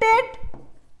সিলেক্টেড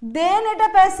দেন এটা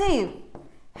passive,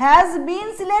 has been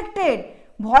selected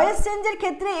voice চেঞ্জের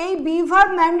ক্ষেত্রে এই বি ভার্ব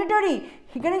ম্যান্ডেটরি,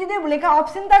 এখানে যদি লেখা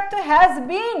অপশন থাকতো হ্যাজ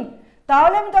বিন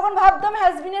তাহলে আমি তখন ভাবতাম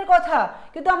হ্যাজ বিনের কথা,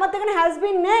 কিন্তু আমার তো এখানে হ্যাজ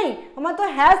বিন নেই, আমার তো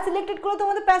হ্যাজ সিলেক্টেড করে তো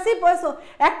আমাদের প্যাসিভ ভয়েস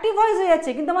অ্যাক্টিভ ভয়েস হয়ে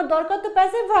যাচ্ছে, কিন্তু আমার দরকার তো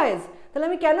প্যাসিভ ভয়েস, তাহলে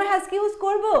আমি কেন হ্যাজকে ইউজ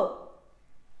করব?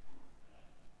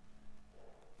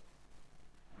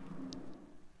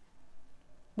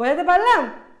 বোঝাতে পারলাম?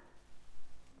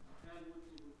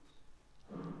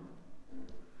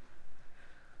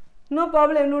 নো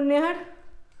প্রবলেম নুন নেহার।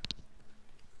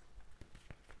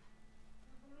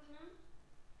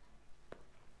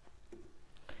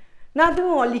 না তুমি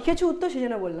লিখেছো উত্তর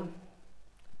সেজন্য বললাম।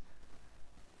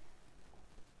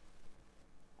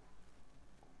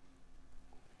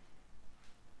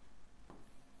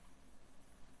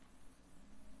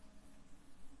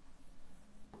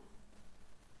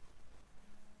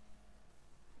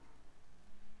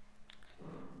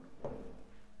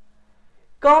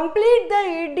 Complete the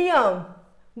idiom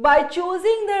by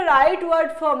choosing the right word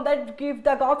form that give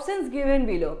the options given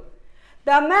below.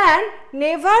 The man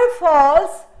never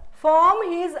falls form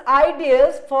his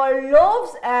ideals for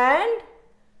loaves and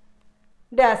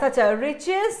dash আচ্ছা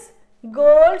riches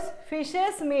golds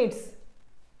fishes meats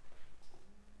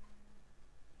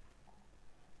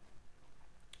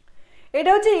এটা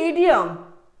হচ্ছে idiom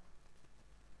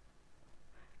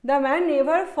the man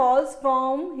never falls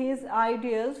from his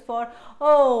ideals for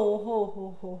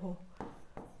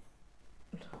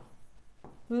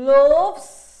loaves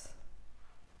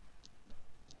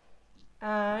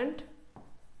and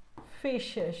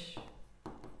fishes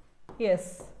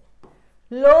yes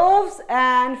loaves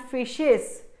and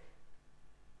fishes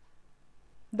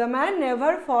the man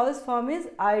never falls from his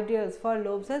ideals for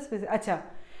loaves and fishes আচ্ছা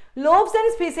loaves and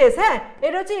fishes হ্যাঁ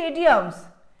এটা হচ্ছে idioms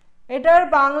এটার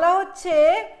বাংলা হচ্ছে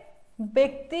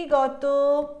ব্যক্তিগত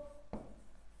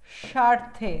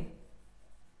স্বার্থে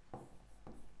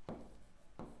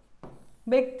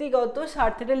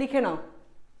এটা লিখে নাও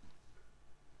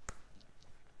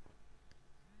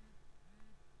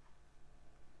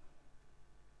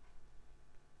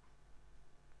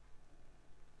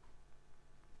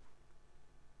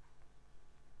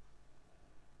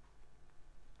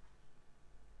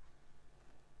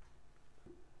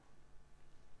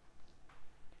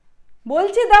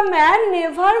বলছে the man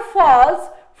never falls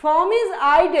from his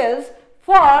ideals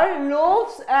for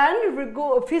loaves and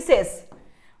fishes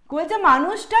বলছে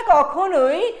মানুষটা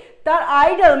কখনোই তার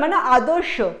আইডল মানে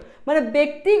আদর্শ মানে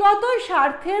ব্যক্তিগত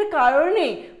স্বার্থের কারণে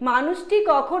মানুষটি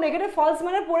কখন এখানে ফলস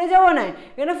মানে পড়ে যাওয়া নয়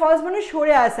এখানে ফলস মানে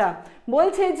সরে আসা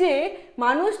বলছে যে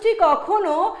মানুষটি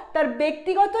কখনো তার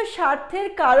ব্যক্তিগত স্বার্থের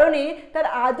কারণে তার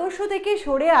আদর্শ থেকে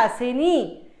সরে আসেনি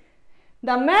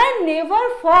The man never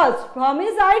falls from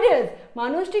his ideals.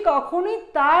 মানুষটি কখনোই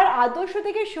তার আদর্শ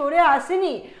থেকে সরে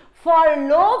আসেনি for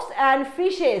loaves and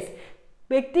fishes.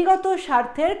 ব্যক্তিগত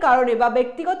স্বার্থের কারণে বা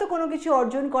ব্যক্তিগত কোনো কিছু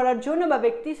অর্জন করার জন্য বা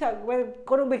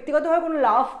ব্যক্তিগতভাবে কোনো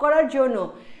লাভ করার জন্য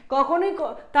কখনোই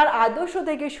তার আদর্শ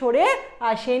থেকে সরে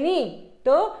আসেনি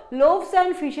তো loaves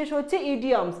and fishes হচ্ছে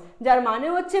idioms যার মানে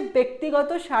হচ্ছে ব্যক্তিগত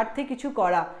স্বার্থে কিছু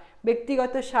করা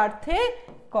ব্যক্তিগত স্বার্থে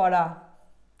করা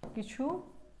কিছু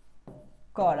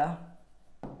করা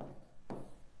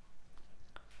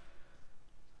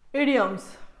idioms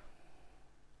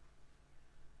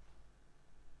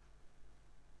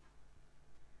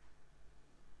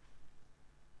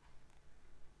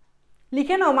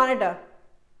লিখে নাও মানেটা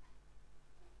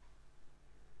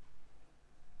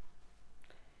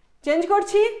চেঞ্জ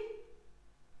করছি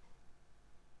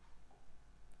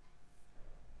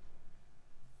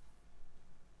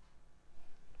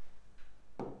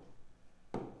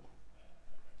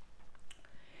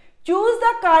চুজ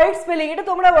দ্য কারেক্ট স্পেলিং এটা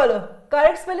তোমরা বলো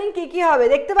কারেক্ট স্পেলিং কি কি হবে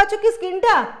দেখতে পাচ্ছ কি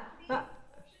স্ক্রিনটা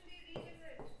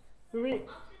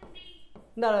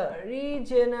দাঁড়া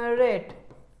রিজেনারেট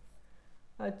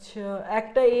আচ্ছা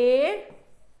একটা A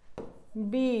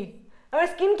B R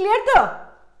screen clear তো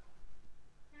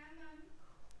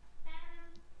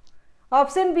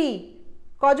অপশন বি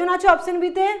কজন আছে অপশন বি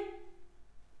তে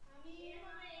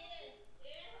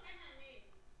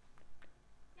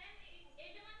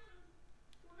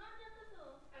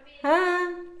হ্যাঁ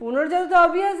পুনর্জাত তো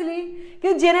অবভিয়াসলি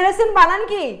কিন্তু জেনারেশন বানান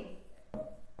কি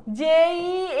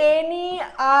JENERITION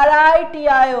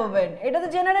এটা তো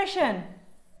জেনারেশন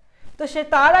তো সে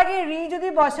তার আগে রি যদি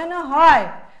বসানো হয়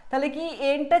তাহলে কি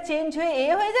এনটা চেঞ্জ হয়ে এ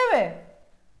হয়ে যাবে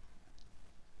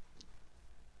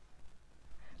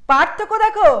পার্থক্য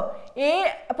দেখো এ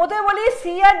প্রথমে বলি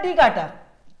সি আর ডি কাটা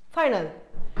ফাইনাল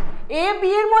এ বি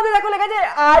এর মধ্যে দেখো লেখা আছে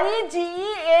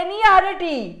REGENERAT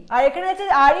আর এখানে আছে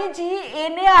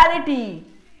REGENERAT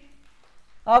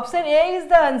option A is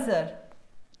the answer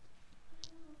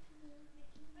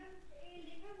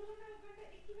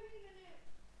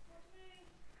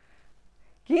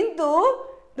কিন্তু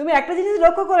তুমি একটা জিনিস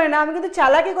লক্ষ্য করে না আমি কিন্তু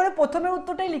চালাকি করে প্রথমের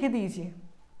উত্তরটাই লিখে দিয়েছি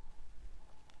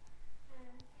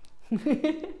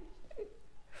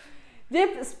যে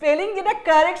স্পেলিং যেটা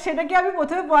কারেক্ট সেটাকে আমি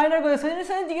প্রথমে পয়েন্ট করে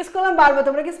সঞ্জয় জিজ্ঞেস করলাম বারবার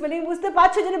তোমরা কি স্পেলিং বুঝতে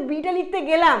পারছো যেন বিটা লিখতে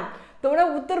গেলাম তোমরা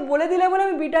উত্তর বলে দিলে বলে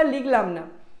আমি বিটা লিখলাম না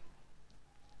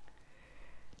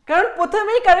কারণ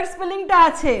প্রথমেই কারেক্ট স্পেলিংটা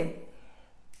আছে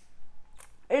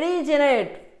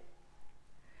রিজেনারেট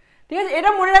ঠিক আছে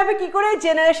এটা মনে রাখবে কি করে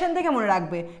জেনারেশন থেকে মনে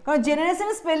রাখবে কারণ জেনারেশন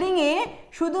স্পেলিং এ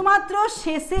শুধুমাত্র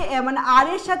শেষে মানে আর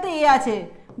এর সাথে এ আছে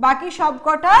বাকি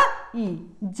সবকটা ই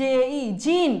জে ই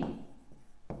জিন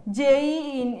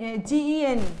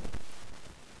JEN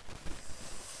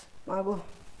মাগো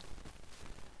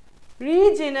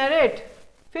regenerate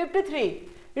 53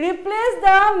 replace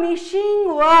the missing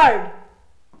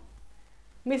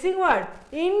word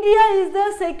India is the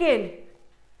second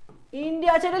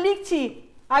India আচ্ছা এটা লিখছি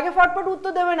আগে ফটফট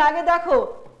উত্তর দেবেন আগে দেখো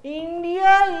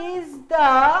India is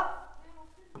the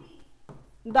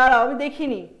দাঁড়াও আমি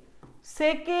দেখিনি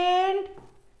second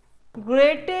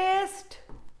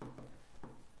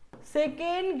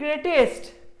greatest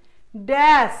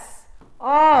dash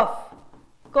of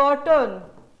cotton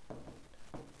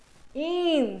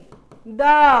in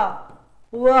the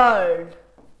world.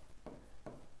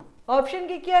 Option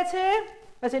কি কি আছে?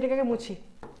 আচ্ছা এটাকে মুছি।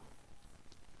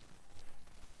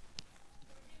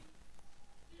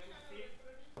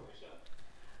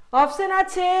 অপশন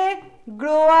আছে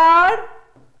গ্রোয়ার,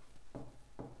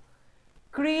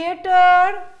 ক্রিয়েটর,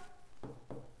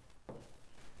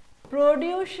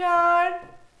 প্রোডিউসার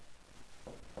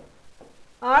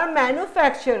আর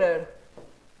ম্যানুফ্যাকচারার।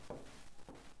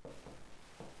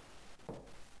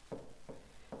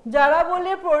 যারা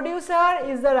বলে producer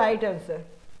is the right answer.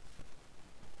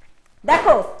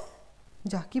 দেখো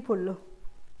যা কি পড়লো,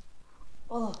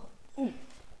 ও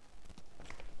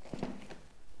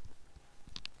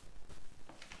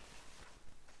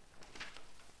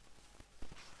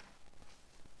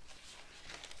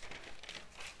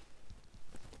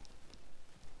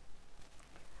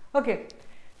ওকে,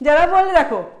 যারা বলে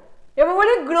দেখো এবার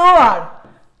বলি গ্রোয়ার।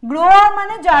 গ্রোয়ার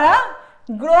মানে যারা,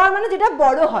 গ্রোয়ার মানে যেটা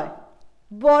বড় হয়,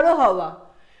 বড় হওয়া।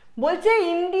 বলছে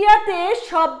ইন্ডিয়াতে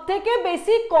সব থেকে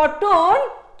বেশি কটন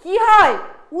কি হয়?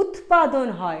 উৎপাদন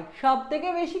হয়। সব থেকে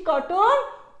বেশি কটন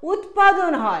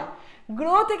উৎপাদন হয়।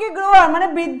 গ্রো থেকে গ্রোয়ার মানে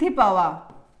বৃদ্ধি পাওয়া,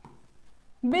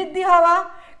 বৃদ্ধি হওয়া।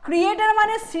 ক্রিয়েটর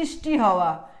মানে সৃষ্টি হওয়া,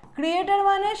 ক্রিয়েটর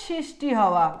মানে সৃষ্টি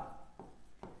হওয়া।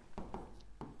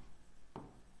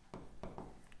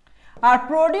 আর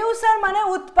প্রোডিউসার মানে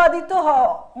উৎপাদিত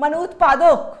মানে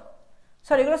উৎপাদক,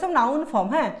 সরি এগুলো সব নাউন ফর্ম।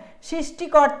 হ্যাঁ,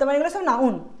 সৃষ্টিকর্তা মানে এগুলো সব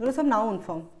নাউন, এগুলো সব নাউন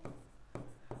ফর্ম।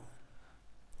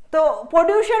 তো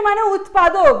প্রোডিউসার মানে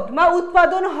উৎপাদক বা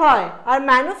উৎপাদন হয়, আর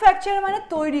ম্যানুফ্যাকচার মানে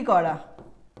তৈরি করা।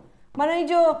 মানে এই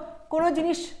যে কোনো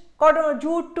জিনিস কটন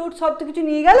জুট টুট সব তো কিছু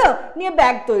নিয়ে গেল, নিয়ে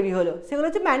ব্যাগ তৈরি হলো, সেগুলো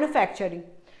হচ্ছে ম্যানুফ্যাকচারিং।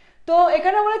 তো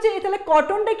এখানে বলেছে তাহলে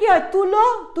কটনটা কি হয়? তুলো,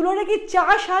 তুলোটা কি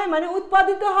চাষ হয় মানে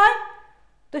উৎপাদিত হয়।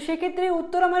 তো সেক্ষেত্রে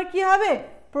উত্তর আমার কি হবে?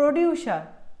 প্রোডিউসার।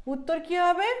 উত্তর কি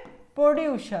হবে?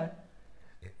 প্রোডিউসার।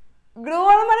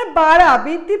 গ্রোয়ার মানে বাড়া,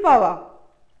 বৃদ্ধি পাওয়া।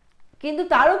 কিন্তু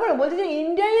তার উপরে বলছে যে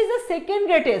India is the second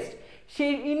greatest,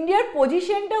 সেই ইন্ডিয়ার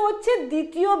পজিশনটা হচ্ছে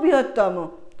দ্বিতীয় বৃহত্তম।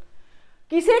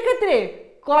 কিসের ক্ষেত্রে?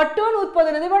 কটন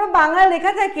উৎপাদনে। দেখো বাংলা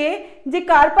লেখা থাকে যে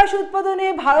কার্পাস উৎপাদনে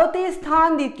ভারতের স্থান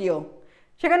দ্বিতীয়,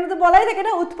 সেখানে তো বলাই থাকে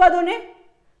না উৎপাদনে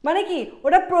মানে কি,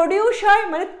 ওটা প্রোডিউস হয়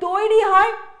মানে তৈরি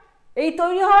হয়। এই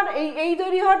তৈরি হওয়ার এই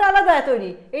তৈরি হওয়াটা আলাদা, তৈরি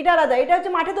এটা আলাদা। এটা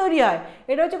হচ্ছে মাঠে তৈরি হয়,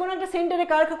 এটা হচ্ছে কোনো একটা সেন্টারে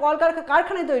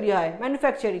কারখানায় তৈরি হয়,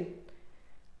 ম্যানুফ্যাকচারিং।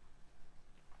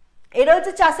 এটা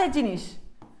হচ্ছে চাষের জিনিস,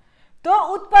 তো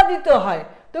উৎপাদিত হয়।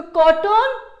 তো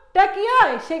কটনটা কি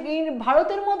হয়? সে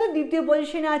ভারতের মধ্যে দ্বিতীয়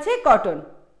পজিশনে আছে কটন।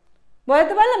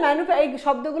 বলতে পারলে এই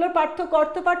শব্দগুলোর পার্থক্য,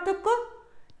 অর্থ পার্থক্য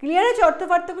ক্লিয়ার আছে? অর্থ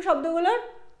পার্থক্য শব্দগুলোর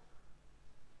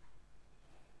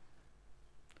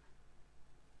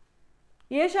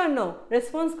ইয়েস আর নো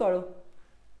রেসপন্স করো।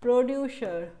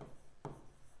 প্রোডিউসার,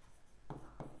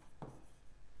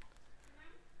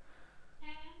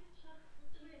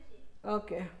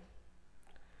 ওকে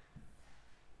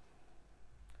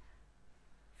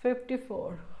 54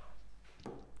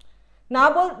 না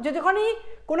বল, যতক্ষণই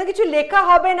কোনো কিছু লেখা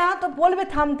হবে না তো বলবে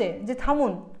থামতে, যে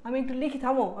থামুন আমি একটু লিখি,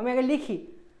 থামো আমি আগে লিখি।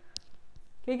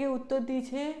 কে কে উত্তর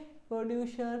দিয়েছে?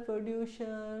 Producer,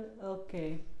 producer, okay.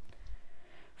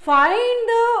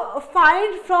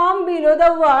 Find from below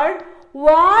the word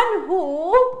one who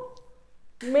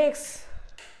makes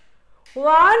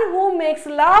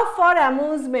love for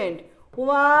amusement.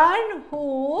 One who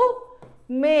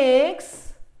makes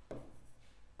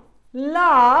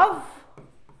love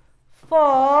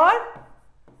for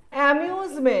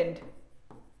amusement.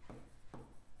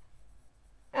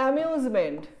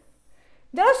 Amusement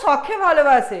যারা শখে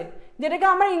ভালোবাসে, যেটাকে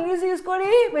আমরা ইংলিশে ইউজ করি,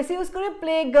 বেশি ইউজ করি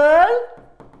প্লে গার্ল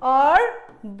আর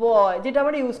বয়, যেটা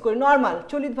আমরা ইউজ করি নর্মাল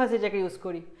চলিত ভাষায় যাকে ইউজ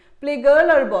করি, প্লে গার্ল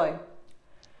আর বয়।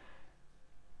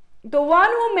 তো one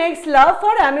who makes love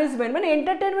for amusement মানে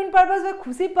এন্টারটেনমেন্ট পারপাস বা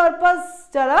খুশি পারপাস,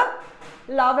 যারা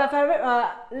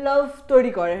লাভ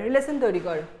তৈরি করে, রিলেশন তৈরি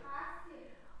করে।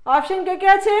 অপশন কে কে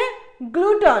আছে?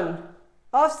 গ্লুটন।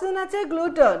 অপশন আছে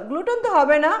গ্লুটন। গ্লুটন তো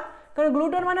হবে না, কারণ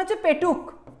গ্লুটন মানে হচ্ছে পেটুক।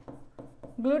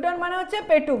 গ্লুটন মানে হচ্ছে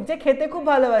পেটুক, যে খেতে খুব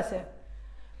ভালোবাসে।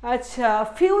 আচ্ছা,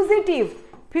 ফিউজিটিভ।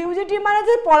 ফিউজিটিভ মানে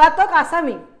হচ্ছে পলাতক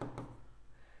আসামি।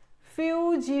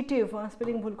 ফিউজিটিভ,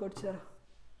 স্পেলিং ভুল করছে।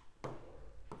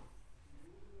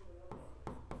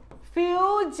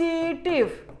 ফিউজিটিভ,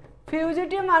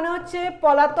 ফিউজিটিভ মানে হচ্ছে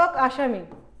পলাতক আসামি।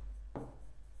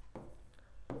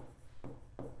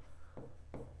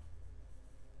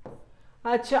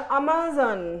 আচ্ছা,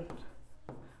 আমাজন।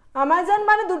 আমাজন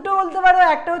মানে দুটো বলতে পারো,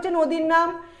 একটা হচ্ছে নদীর নাম,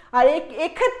 আর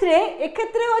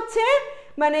এক্ষেত্রে হচ্ছে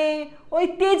মানে ওই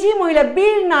তেজি মহিলা,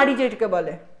 বীর নারী যেটাকে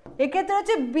বলে, এক্ষেত্রে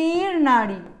হচ্ছে বীর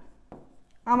নারী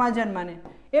আমাজন মানে।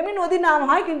 এমনি নদীর নাম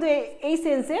হয় কিন্তু এই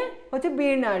সেন্সে হচ্ছে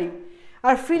বীর নারী।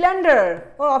 আর ফিল্যান্ডার,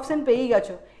 ও অপশন পেয়েই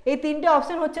গেছো, এই তিনটে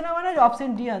অপশন হচ্ছে না মানে option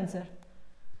D answer,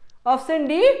 option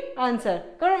D answer.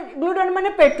 কারণ গ্লুটন মানে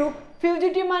পেটু,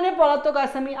 ফিউজিটিভ মানে পলাতক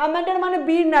আসামি, আমান্ডার মানে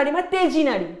বীর নারী মানে তেজি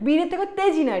নারী, বীরের থেকে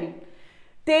তেজি নারী,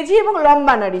 তেজি এবং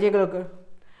লম্বা নারী যেগুলোকে।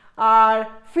 আর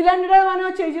ফিল্যান্ডার মানে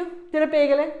হচ্ছে এই যে যেটা পেয়ে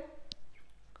গেলে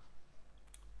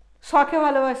শখে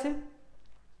ভালোবাসে।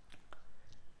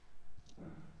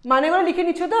 মানেগুলো লিখে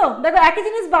নিচ্ছ তো, দেখো একই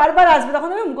জিনিস বারবার আসবে, তখন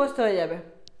তুমি মুখস্থ হয়ে যাবে।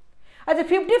 আচ্ছা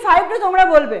 55টা তোমরা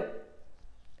বলবে,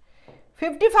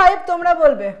 55 তোমরা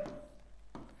বলবে,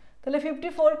 তাহলে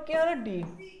 54 কি হলো? ডি।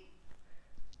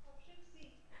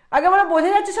 আগে বলো বোঝা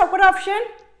যাচ্ছে সবকটা অপশন?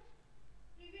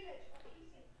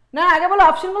 না আগে বলো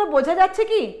অপশনগুলো বোঝা যাচ্ছে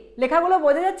কি, লেখাগুলো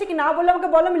বোঝা যাচ্ছে কি? না বললে আমাকে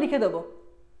বলো, আমি লিখে দেবো।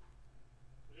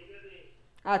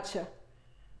 আচ্ছা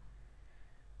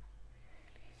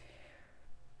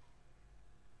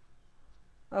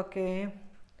ওকে,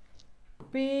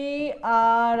 PRIVILEG,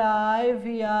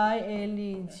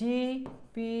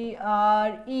 PREVILEGE,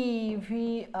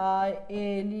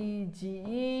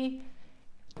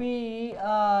 PRIVILEGE,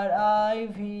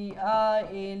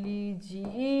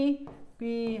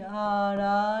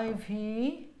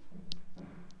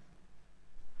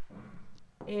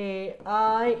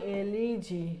 PRIVAILEG।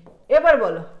 এবার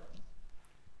বলো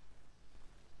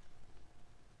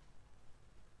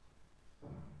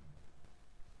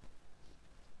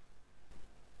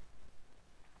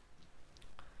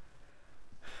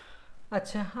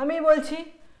আচ্ছা আমি বলছি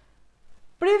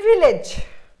privilege,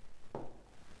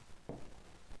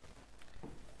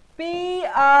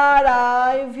 PRIVILEGE,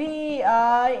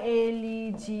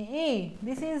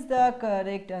 this is the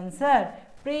correct answer.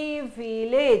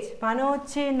 Privilege মানে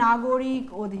হচ্ছে নাগরিক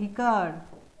অধিকার,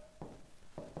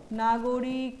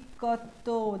 নাগরিকত্ব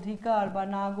অধিকার বা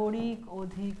নাগরিক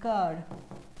অধিকার।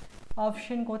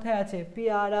 অপশন কোথায় আছে?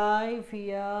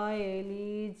 PRIVILEGE,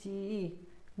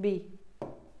 B.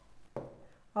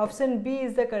 Option B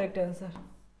is the correct answer.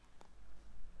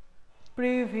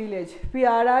 Privilege,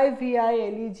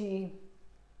 PRIVILEGE,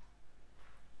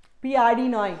 PRE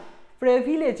নয়,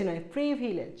 প্রিভিলেজ নয়,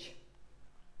 privilege.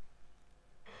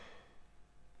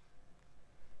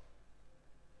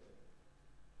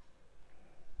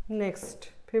 Next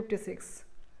 56.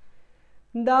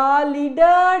 The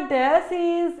leader dash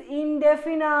is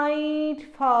indefinite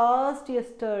first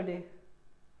yesterday.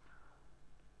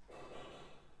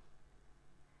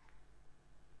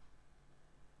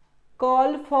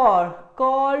 Call for,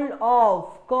 call off,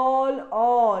 call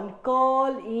on,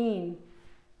 call in।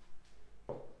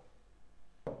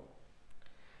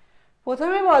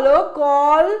 প্রথমে বলো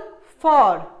কল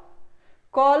ফর,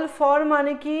 কল ফর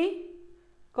মানে কি?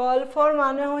 Call for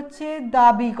মানে হচ্ছে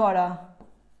দাবি করা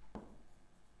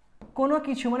কোনো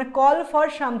কিছু, মানে কল ফর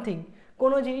সামথিং,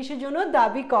 কোনো জিনিসের জন্য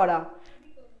দাবি করা,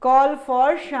 call for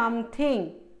something.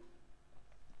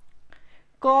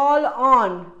 Call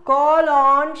on, call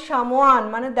on someone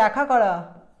মানে দেখা করা,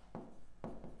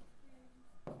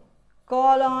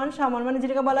 কল অন সামওয়ান মানে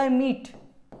যেটাকে বলা হয় মিট।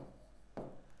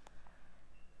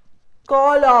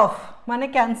 কল অফ মানে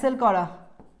ক্যান্সেল করা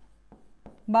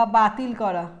বা বাতিল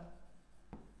করা,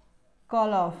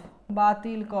 কল অফ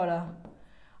বাতিল করা।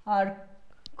 আর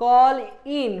কল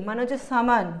ইন মানে হচ্ছে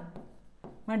সামান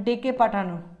মানে ডেকে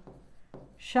পাঠানো,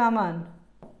 সামান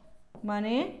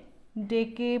মানে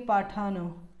ডেকে পাঠানো।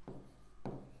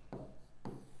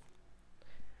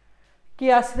 কি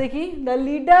আসছে দেখি? The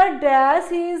leader dash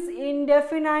is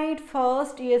indefinite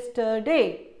first yesterday.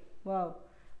 Wow,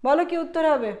 বলো কি উত্তর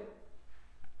হবে?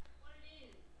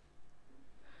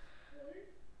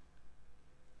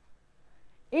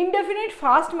 ইনডেফিনিট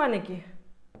ফার্স্ট মানে কি?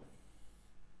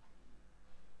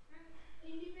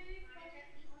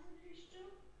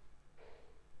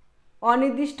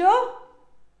 অনির্দিষ্ট,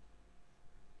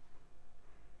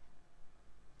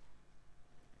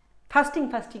 ফাস্টিং,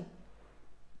 ফাস্টিং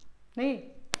नहीं,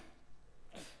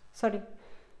 সরি,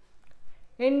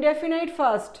 ইনডেফিনাইট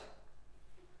ফার্স্ট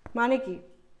মানে কি?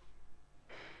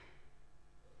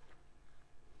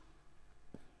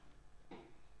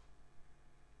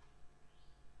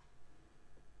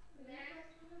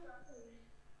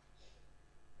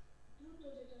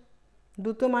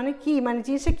 দ্রুত মানে কি, মানে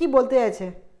জিনিসটা কি বলতে আছে?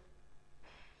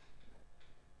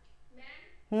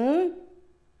 হুম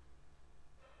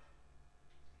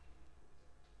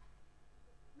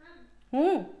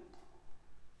হুম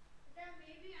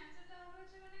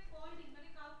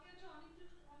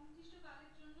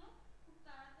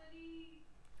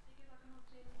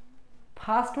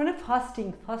ফাস্ট মানে ফাস্টিং,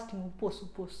 ফাস্টিং উপোস,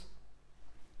 উপোস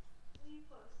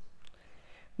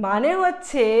মানে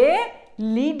হচ্ছে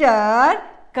লিডার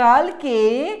কালকে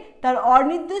তার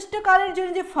অনির্দিষ্ট কালের জন্য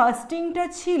যে ফাস্টিংটা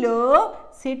ছিল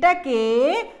সেটাকে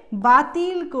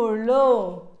বাতিল করলো।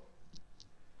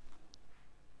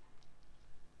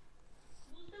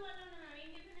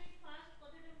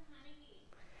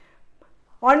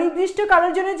 অনির্দিষ্ট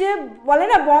কালের জন্য যে বলে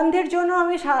না বন্ধের জন্য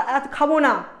আমি খাবো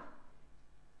না,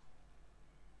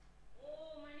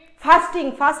 ফাস্টিং,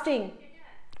 ফাস্টিং,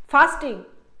 ফাস্টিং,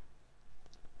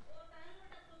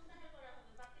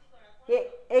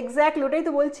 এক্স্যাক্টলি ওটাই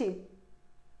তো বলছি।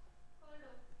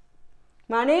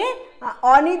 মানে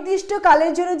অনির্দিষ্ট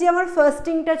কালের জন্য যে আমার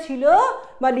ফাস্টিংটা ছিল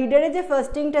বা লিডারের যে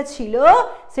ফাস্টিংটা ছিল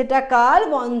সেটা কাল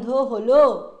বন্ধ হলো।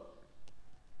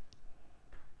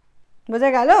 বোঝা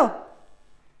গেল?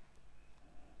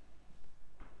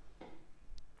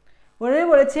 ওনারা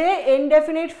বলেছে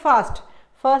ইনডেফিনিট ফাস্ট,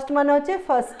 ফাস্ট মানে হচ্ছে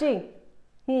ফাস্টিং।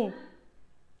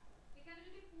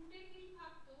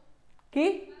 কি?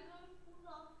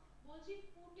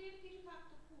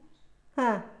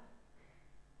 হ্যাঁ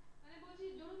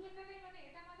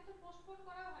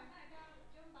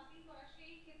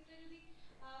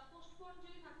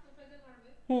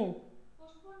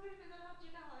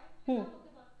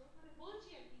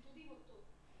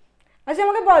আচ্ছা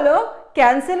আমাকে বলো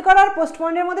ক্যান্সেল করা আর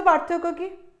পোস্টপোনের মধ্যে পার্থক্য কি?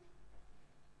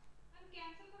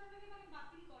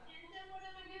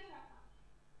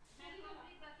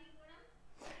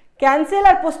 ক্যান্সেল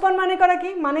আর পোস্টপোন মানে করা কি,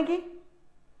 মানে কি?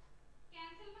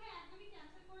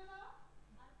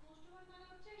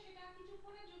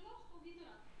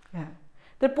 হ্যাঁ,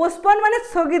 তো পোস্টপোন মানে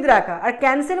স্থগিত রাখা আর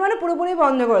ক্যান্সেল মানে পুরোপুরি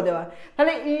বন্ধ করে দেওয়া।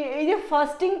 তাহলে এই যে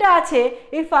ফাস্টিংটা আছে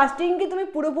এই ফাস্টিং কি তুমি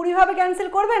পুরোপুরিভাবে ক্যান্সেল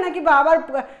করবে নাকি বা আবার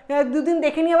দুদিন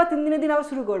দেখে নিয়ে আবার 3 দিনের দিন আবার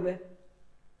শুরু করবে?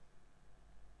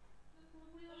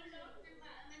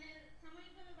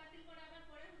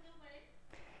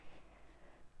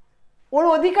 ওর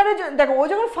অধিকারে দেখো ও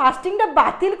যখন ফাস্টিংটা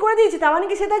বাতিল করে দিয়েছে তার মানে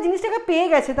কি সে তার জিনিসটাকে পেয়ে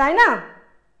গেছে, তাই না?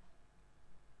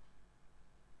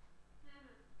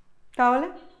 তাহলে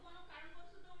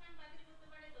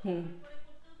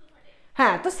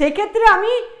হ্যাঁ, তো সেক্ষেত্রে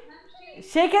আমি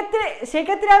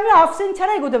সেক্ষেত্রে আমি অপশন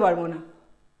ছাড়া এগোতে পারবো না।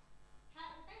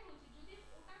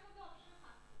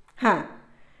 হ্যাঁ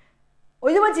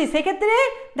ওই যে বলছি সেক্ষেত্রে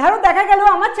ধরো দেখা গেল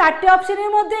আমার 4টে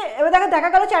অপশনের মধ্যে, এবার দেখা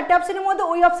গেল 4টে অপশনের মধ্যে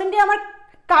ওই অপশনটি আমার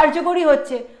কার্যকরী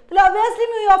হচ্ছে, তাহলে অবভিয়াসলি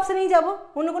আমি ওই অপশনেই যাব,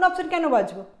 অন্য কোনো অপশন কেন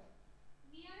বাছবো?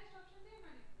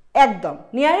 একদম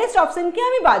নিয়ারেস্ট অপশনকে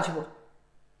আমি বাছবো।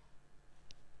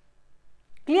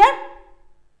 ক্লিয়ার?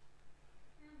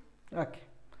 ওকে,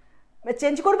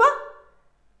 চেঞ্জ করবো।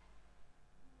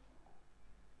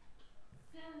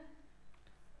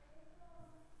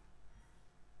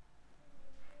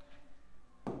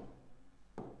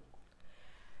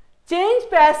 চেঞ্জ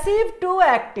প্যাসিভ টু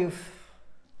অ্যাক্টিভ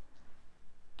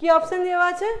কি অপশন দেওয়া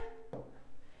আছে?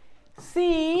 C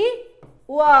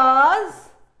was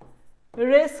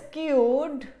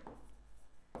rescued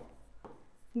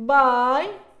by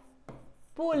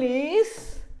police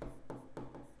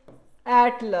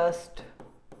at last.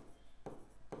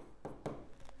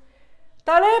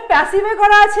 তাহলে প্যাসিভে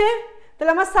করা আছে,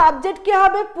 তাহলে আমার সাবজেক্ট কি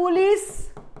হবে? পুলিশ।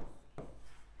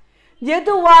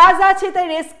 যেহেতু ওয়াজ আছে তাই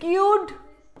রেস্কিউড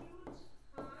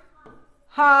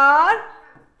হার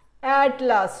অ্যাট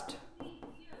লাস্ট।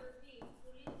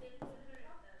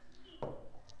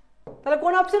 তাহলে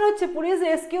কোন অপশন হচ্ছে? Police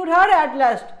rescued her at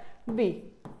last, B.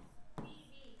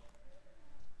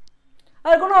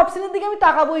 আর কোনো অপশনের দিকে আমি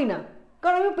তাকাবোই না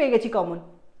কারণ আমি পেয়ে গেছি common.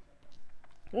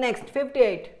 Next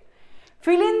 58,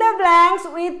 fill in the blanks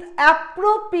with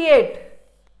appropriate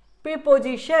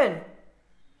preposition.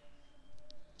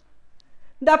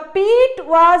 The pit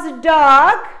was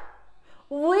dug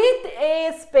with a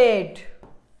spade.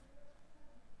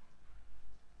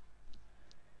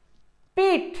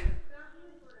 পিট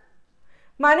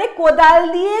মানে কোদাল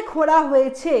দিয়ে খোঁড়া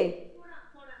হয়েছে।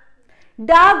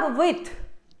 ডাগ উইথ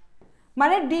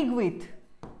মানে ডিগ with,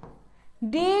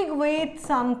 ডিগ with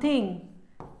something,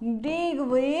 ডিগ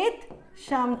with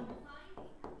some,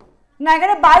 না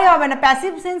এখানে বাই হবে না,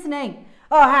 প্যাসিভ সেন্স নেই।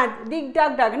 ও হ্যাঁ, ডিগ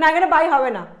ডাগ ডাগ, না এখানে বাই হবে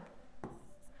না,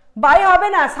 বাই হবে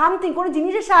না। সামথিং কোনো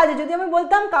জিনিসের সাহায্যে, যদি আমি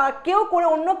বলতাম কেউ করে,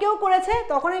 অন্য কেউ করেছে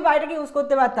তখন আমি বাইটাকে ইউজ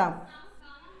করতে পারতাম।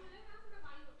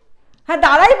 হ্যাঁ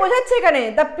দ্বারাই বোঝাচ্ছে এখানে,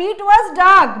 the peat was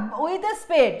dug with a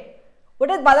স্পেড,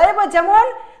 ওটা বাজারে যেমন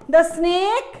the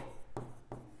snake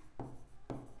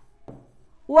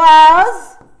was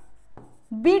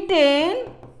beaten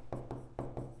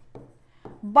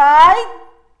by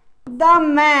the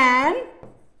man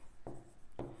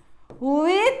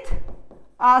with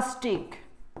a stick.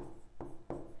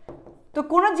 তো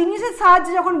কোনো জিনিসের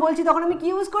সাহায্যে যখন বলছি তখন আমি কি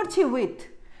ইউজ করছি উইথ।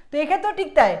 তো এক্ষেত্রেও ঠিক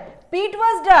তাই, পিট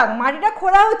ওয়াজ ডাগ, মাটিটা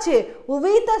খোঁড়া হচ্ছে,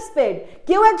 উইথ আ স্পেড,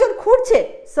 কেউ একজন খুঁড়ছে,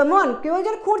 সামন কেউ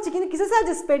একজন খুঁড়ছে, কিন্তু কিসের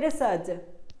সাহায্যে? স্পেডের সাহায্যে,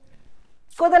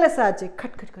 কোদালের সাহায্যে,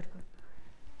 খট খট খট খট।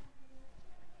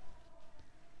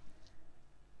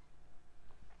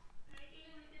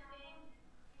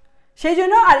 সেই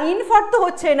জন্য আর ইন ফর তো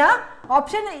হচ্ছে না,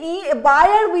 option E by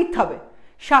R with হবে,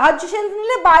 সাহায্য সেন্স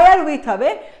নিলে বাই আর উইথ হবে।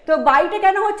 তো বাইটা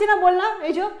কেন হচ্ছে না বললাম,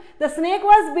 এই যে the snake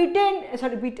was beaten,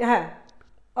 sorry হ্যাঁ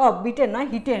বিটেন না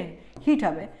হিটেন, হিট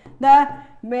হবে, the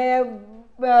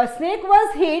snake was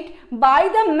hit by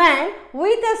the man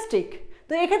with a stick.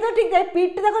 তো এক্ষেত্রেও ঠিক তাই,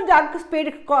 পিঠটা যখন স্পেড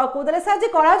কোদালের সাহায্যে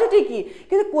করা হচ্ছে ঠিকই,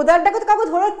 কিন্তু কোদালটাকে তো কাউকে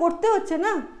ধরে করতে হচ্ছে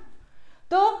না।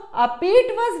 তো পিট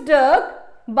ওয়াজ ডাগ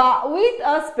বা উইথ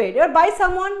আ স্পেড, এবার বাই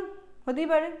সামওয়ান হতেই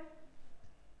পারে।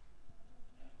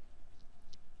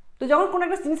 তো যখন কোনো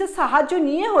একটা জিনিসের সাহায্য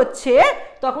নিয়ে হচ্ছে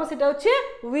তখন সেটা হচ্ছে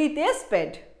উইথ এ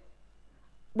স্পেড।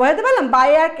 বোঝাতে পারলাম?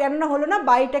 বাই আর কেন হলো না,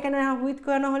 বাইটা কেন উইথ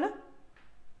কেন হলো?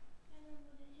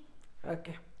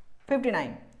 ওকে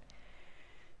 59,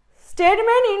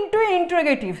 স্টেটমেন্ট ইনটু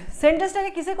ইন্টারোগেটিভ,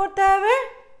 সেন্টেন্সটাকে কিসে করতে হবে?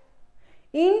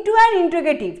 Into an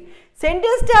interrogative.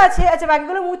 সেন্টেন্সটা আছে, আচ্ছা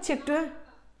বাকিগুলো মুছছি একটু,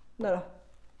 দাঁড়াও।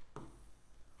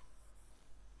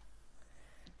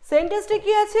 সেন্টেন্সটা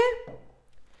কি আছে?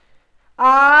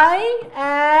 I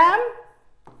am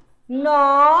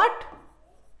not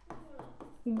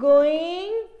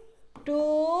going to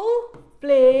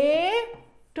play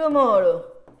tomorrow।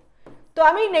 তো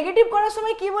আমি নেগেটিভ করার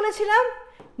সময় কি বলেছিলাম?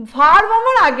 ভার্ব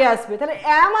আমার আগে আসবে, তাহলে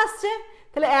am আসছে,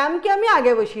 তাহলে আমকে আমি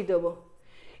আগে বসিয়ে দেবো।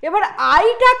 এবার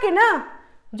আইটাকে না,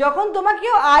 যখন তোমাকে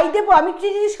আই দেবো, আমি কি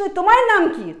জিনিস করি, তোমার নাম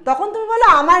কি, তখন তুমি বলো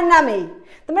আমার নাম এই,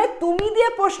 মানে তুমি দিয়ে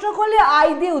প্রশ্ন করলে আই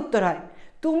দিয়ে উত্তর হয়,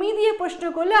 তুমি দিয়ে প্রশ্ন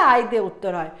করলে আই দিয়ে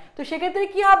উত্তর হয়। তো সেক্ষেত্রে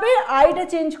কি হবে? আইটা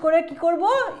চেঞ্জ করে কি করব?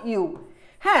 ইউ।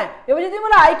 হ্যাঁ, এবার যদি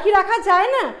বলো আই কি রাখা যায়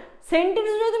না, সেন্টেন্স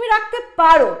যদি তুমি রাখতে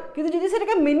পারো, কিন্তু যদি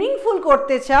সেটাকে মিনিংফুল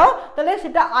করতে চাও তাহলে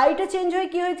সেটা আইটা চেঞ্জ হয়ে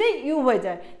কি হয়ে যায়? ইউ হয়ে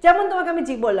যায়। যেমন তোমাকে আমি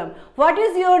বললাম হোয়াট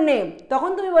ইজ ইউর নেম, তখন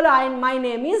তুমি বলো মাই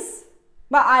নেম ইজ,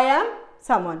 বা আই অ্যাম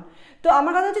সামওয়ান। তো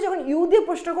আমার কথা হচ্ছে যখন ইউ দিয়ে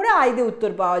প্রশ্ন করে আই দিয়ে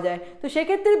উত্তর পাওয়া যায়, তো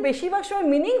সেক্ষেত্রে বেশিরভাগ সময়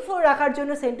মিনিংফুল রাখার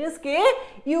জন্য সেন্টেন্সকে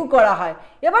ইউ করা হয়।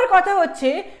 এবার কথা হচ্ছে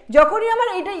যখনই আমার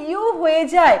এটা ইউ হয়ে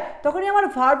যায় তখনই আমার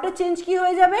ভার্বটা চেঞ্জ কি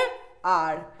হয়ে যাবে?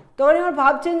 আর। তখনই আমার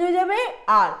ভার্ব চেঞ্জ হয়ে যাবে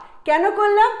আর। কেন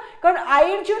করলাম? কারণ আই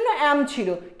এর জন্য অ্যাম ছিল,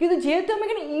 কিন্তু যেহেতু আমি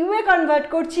এখানে ইউ এ কনভার্ট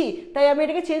করছি তাই আমি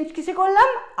এটাকে চেঞ্জ কিসে করলাম?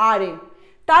 আর এ।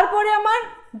 তারপরে আমার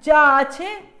যা আছে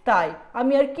তাই,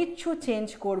 আমি আর কিচ্ছু চেঞ্জ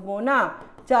করব না,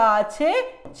 যা আছে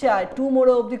চাই,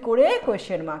 টুমোরো অবধি করে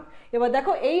কোয়েশ্চেন মার্ক। এবার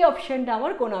দেখো এই অপশনটা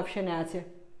আমার কোন অপশনে আছে?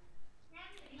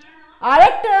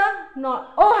 আরেকটা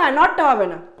ও হ্যাঁ, নটটা হবে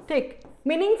না, ঠিক,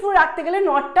 মিনিংফুল রাখতে গেলে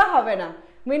নটটা হবে না,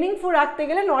 মিনিংফুল রাখতে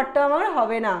গেলে নটটা আমার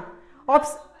হবে না।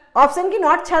 অপশন কি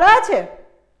নট ছাড়া আছে?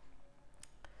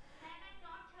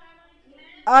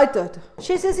 হয়তো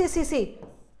সি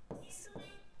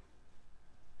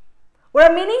ওরা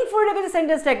মিনিংফুল রেখেছে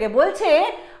সেন্টেন্সটাকে, বলছে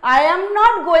I am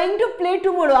not going to play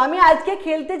tomorrow, আমি আজকে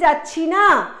খেলতে যাচ্ছি না।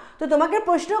 তো তোমাকে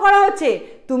প্রশ্ন করা হচ্ছে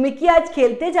তুমি কি আজ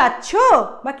খেলতে যাচ্ছ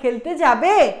বা খেলতে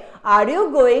যাবে? Are you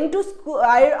going to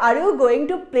are you going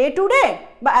to play today,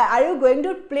 বা are you going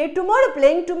to play tomorrow,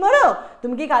 playing tomorrow,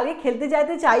 তুমি কি কালকে খেলতে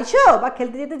যেতে চাইছো বা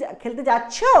খেলতে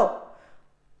যাচ্ছ?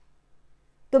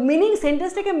 তো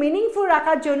সেন্টেন্সটাকে মিনিংফুল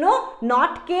রাখার জন্য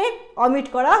নটকে অমিট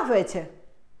করা হয়েছে।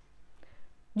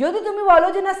 যদি তুমি বলো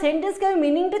যে না সেন্টেন্সকে আমি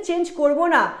মিনিংটা চেঞ্জ করব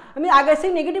না, আমি আগে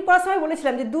সেই নেগেটিভ করার সময়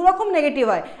বলেছিলাম যে দু রকম নেগেটিভ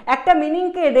হয়, একটা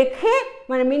মিনিংকে রেখে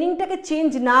মানে মিনিংটাকে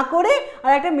চেঞ্জ না করে,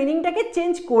 আর একটা মিনিংটাকে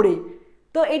চেঞ্জ করে।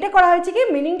 তো এটা করা হয়েছে কি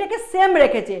মিনিংটাকে সেম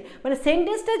রেখেছে, মানে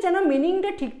সেন্টেন্সটা যেন মিনিংটা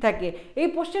ঠিক থাকে। এই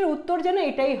প্রশ্নের উত্তর যেন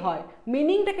এটাই হয়,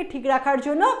 মিনিংটাকে ঠিক রাখার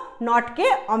জন্য নটকে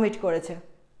অমিট করেছে।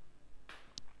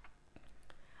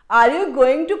 Are you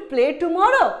going to play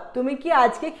tomorrow, তুমি কি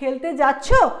আজকে খেলতে যাচ্ছ?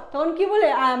 তখন কি বলে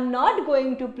I am not going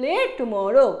to play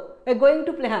tomorrow, going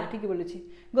to play, হ্যাঁ ঠিকই বলেছি,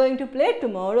 গোয়িং টু প্লে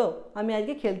টুমোরো, আমি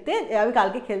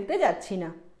কালকে খেলতে যাচ্ছি না।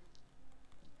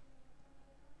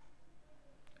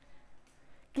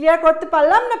 ক্লিয়ার করতে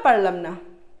পারলাম না?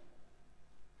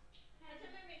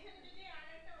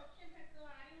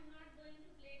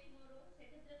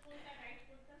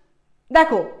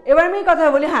 দেখো এবার আমি কথা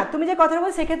বলি, হ্যাঁ তুমি যে কথা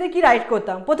বলি সেক্ষেত্রে কি রাইট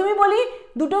করতাম? প্রথমে বলি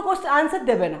দুটো আনসার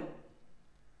দেবে না,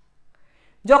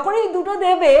 যখনই দুটো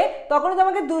দেবে তখনই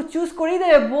তোমাকে চুজ করেই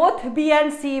দেবে both B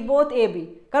and C, both A B,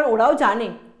 কারণ ওরাও জানে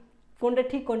কোনটা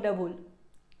ঠিক কোনটা ভুল।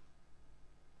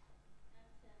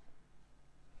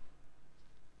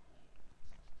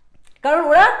 কারণ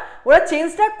ওরা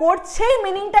চেঞ্জটা করছেই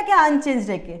মিনিংটাকে আনচেঞ্জ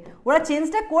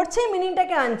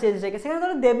রেখে, সেখানে তো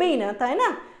দেবেই না, তাই না?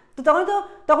 তো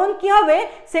তখন কি হবে,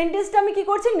 সেন্টেন্সটা আমি কি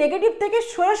করছি, নেগেটিভ থেকে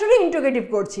সরাসরি ইন্টারোগেটিভ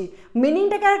করছি,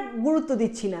 মিনিংটাকে আর গুরুত্ব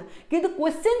দিচ্ছি না। কিন্তু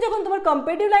কোশ্চেন যখন তোমার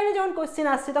কম্পারেটিভ লাইনে যখন কোশ্চেন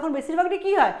আসছে তখন বেশিরভাগটা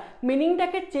কি হয়,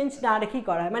 মিনিংটাকে চেঞ্জ না রেখেই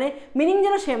করা হয়, মানে মিনিং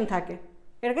যেন সেম থাকে,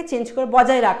 এটাকে চেঞ্জ করে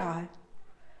বজায় রাখা হয়।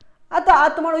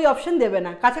 আর তোমার ওই অপশন দেবে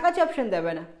না, কাছাকাছি অপশন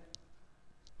দেবে না,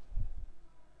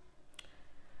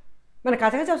 মানে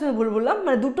কাছাকাছি অপশানে ভুল বললাম,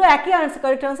 মানে দুটো একই আনসার,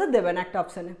 কারেক্ট আনসার দেবে না একটা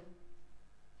অপশানে।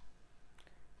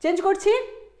 চেঞ্জ করছি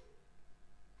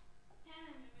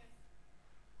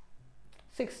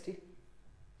 60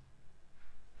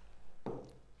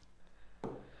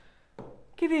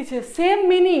 কি দিয়েছে, সেম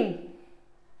মিনিং,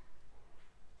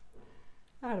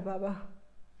 আর বাবা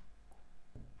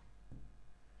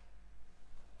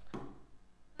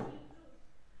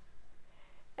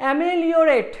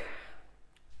অ্যামেলিওরেট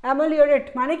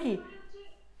মানে কি,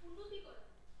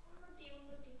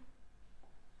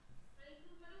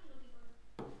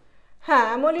 হ্যাঁ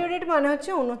অ্যামেলিওরেট মানে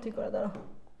হচ্ছে উন্নতি করা, দাঁড়াও,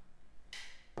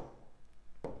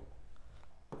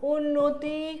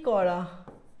 উন্নতি করা।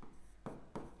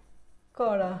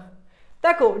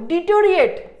 দেখো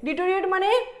ডিটোরিয়েট মানে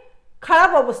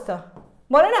খারাপ অবস্থা,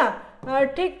 বলে না,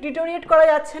 ঠিক ডিটোরিয়েট করা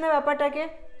যাচ্ছে না ব্যাপারটাকে,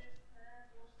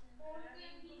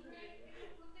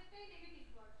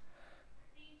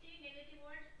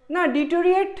 না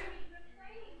ডিটোরিয়েট,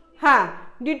 হ্যাঁ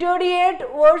ডিটোরিয়েট,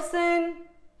 ওয়ার্সেন,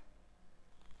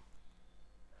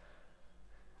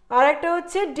 আর একটা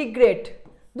হচ্ছে ডিগ্রেড,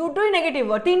 দুটোই নেগেটিভ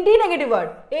ওয়ার্ড, তিনটেই নেগেটিভ ওয়ার্ড,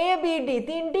 ABD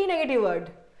তিনটেই নেগেটিভ ওয়ার্ড।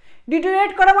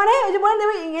 ডিটোরিয়েট করা মানে ওই যে বলেন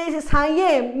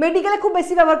মেডিকেলে খুব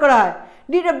বেশি ব্যবহার করা হয়,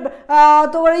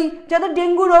 তোমার এই যাদের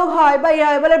ডেঙ্গু রোগ হয় বা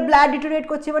বলে ব্লাড ডিটোরিয়েট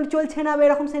করছে, মানে চলছে না,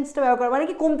 এরকম সেন্সটা ব্যবহার করা, মানে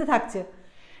কি কমতে থাকছে।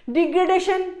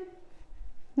 ডিগ্রেডেশন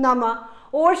নামা,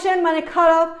 ওরশন মানে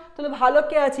খারাপ, তাহলে ভালো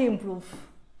কে আছে ইমপ্রুভ,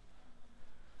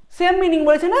 সেম মিনিং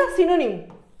বলেছে না, সিনোনিম,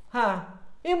 হ্যাঁ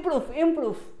ইমপ্রুভ,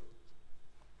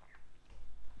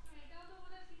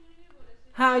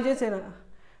 হ্যাঁ ওই যে না,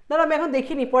 দাঁড়া আমি এখন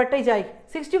দেখিনি, পরেরটাই যাই।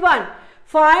 61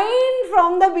 find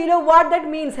from the below what that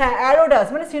means, হ্যাঁ অ্যারোডাস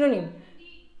মানে সিনোনিম,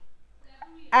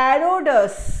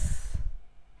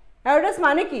 অ্যারোডাস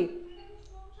মানে কি,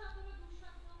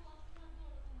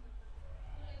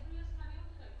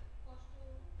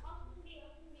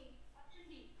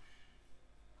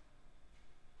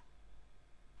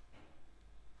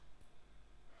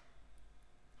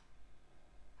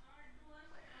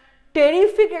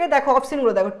 টেরিফিক, দেখো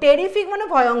অপশনগুলো দেখো, টেরিফিক মানে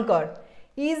ভয়ঙ্কর,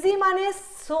 ইজি মানে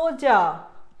সোজা,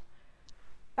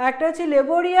 একটা হচ্ছে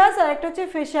লেবোরিয়াস আর একটা হচ্ছে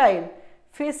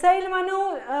ফেসাইল মানেও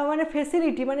মানে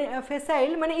ফেসিলিটি, মানে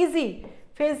ফেসাইল মানে ইজি,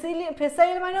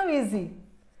 ফেসাইল মানেও ইজি,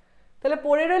 তাহলে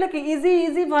পড়ে রইলো কি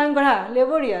ইজি ভয়ঙ্কর, হ্যাঁ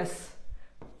লেবোরিয়াস,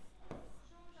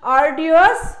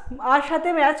 আর্ডিয়াস আর সাথে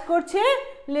ম্যাচ করছে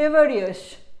লেবোরিয়াস,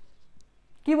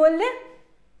 কি বললে,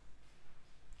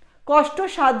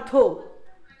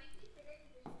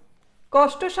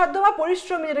 কষ্টসাধ্য বা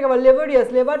পরিশ্রমী, যেটাকে বলে লেবোরিয়াস,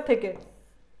 লেবার থেকে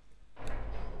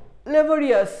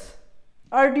laborious,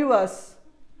 আর্ডিয়াস,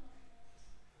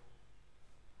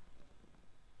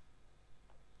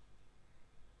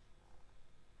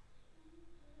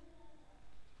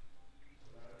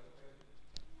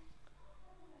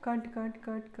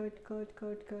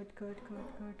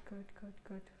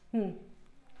 cut.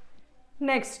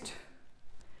 Next,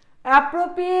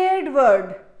 appropriate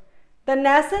word. The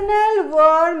National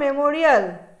War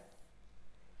Memorial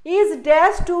is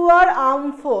dash to our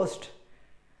armed force.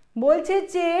 বলছে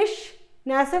যে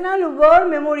ন্যাশনাল ওয়ার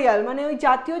মেমোরিয়াল মানে ওই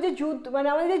জাতীয় যে যুদ্ধ, মানে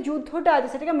আমাদের যে যুদ্ধটা আছে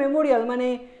সেটাকে মেমোরিয়াল মানে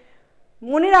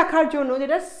মনে রাখার জন্য,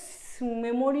 যেটা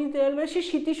মেমোরিয়াল মানে সে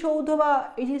স্মৃতিসৌধ বা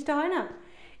এই জিনিসটা হয় না,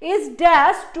 is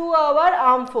dash to our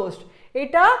arm force,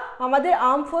 এটা আমাদের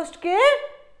আর্ম ফোর্সকে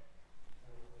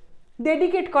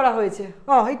ডেডিকেট করা হয়েছে,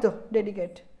 এই তো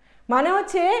ডেডিকেট মানে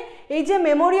হচ্ছে এই যে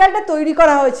মেমোরিয়ালটা তৈরি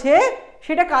করা হয়েছে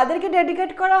সেটা কাদেরকে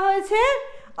ডেডিকেট করা হয়েছে,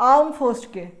 আর্ম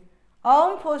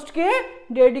ফোর্সকে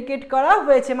ডেডিকেট করা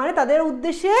হয়েছে, মানে তাদের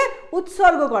উদ্দেশ্যে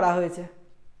উৎসর্গ করা হয়েছে।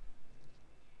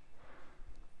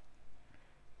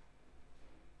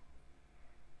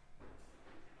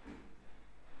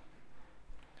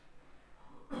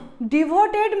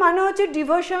 ডিভোটেড মানে হচ্ছে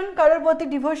ডিভোশন, কারোর প্রতি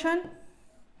ডিভোশন।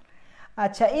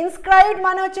 আচ্ছা, ইনস্ক্রাইবড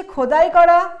মানে হচ্ছে খোদাই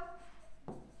করা।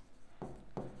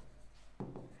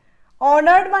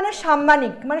 অনার্ড মানে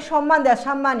সাম্মানিক, মানে সম্মান দেওয়া,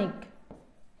 সাম্মানিক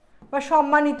বা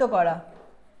সম্মানিত করা।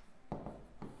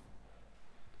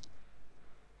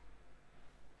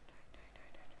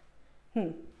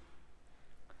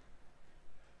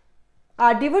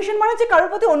 আর ডিভোশন মানে হচ্ছে কারোর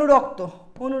প্রতি অনুরক্ত,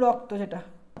 যেটা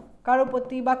কারোর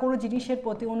প্রতি বা কোনো জিনিসের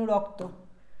প্রতি অনুরক্ত।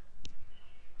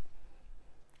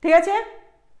 ঠিক আছে,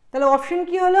 তাহলে অপশন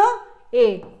কি হলো, এ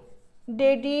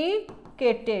ডেডিকেট।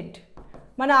 ডেডিকেটেড,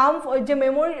 মানে যে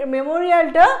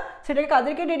মেমোরিয়ালটা সেটাকে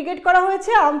কাদেরকে ডেডিকেট করা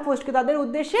হয়েছে? আর্ম ফোর্সকে, তাদের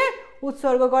উদ্দেশ্যে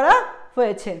উৎসর্গ করা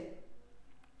হয়েছে।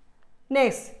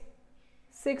 Next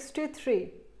 63,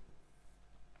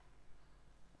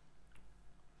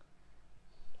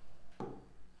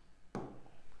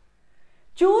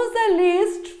 choose the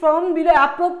list from below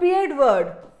appropriate word.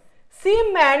 She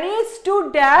managed to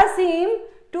dash him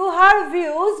to her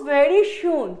views very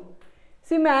soon.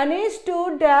 She managed to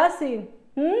dash him.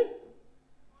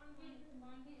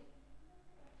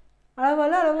 আরে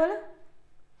বলো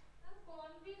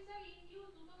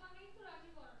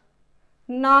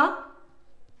না,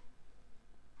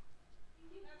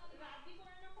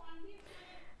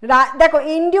 দেখো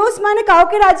ইনডিউস মানে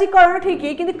কাউকে রাজি করানো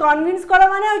ঠিকই, কিন্তু কনভিন্স করা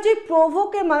মানে হচ্ছে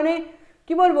প্রভোকে, মানে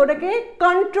কি বলবো ওটাকে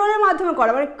কন্ট্রোলের মাধ্যমে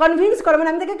করা, মানে কনভিন্স করা মানে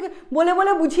আমি তাকে বলে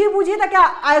বলে বুঝিয়ে তাকে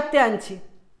আয়ত্তে আনছি,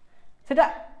 সেটা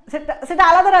সেটা সেটা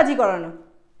আলাদা রাজি করানো।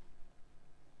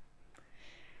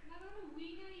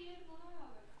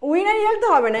 উইনার ইয়েল তো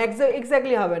হবে না,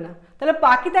 এক্স্যাক্টলি হবে না। তাহলে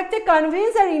বাকি থাকছে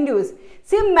convince R induce.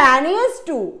 C manage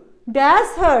to dash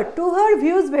her to her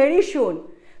views very soon.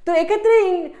 তো এক্ষেত্রে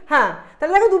হ্যাঁ,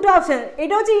 তাহলে দেখো দুটো অপশান,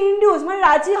 এটা হচ্ছে ইনডিউস মানে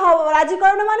রাজি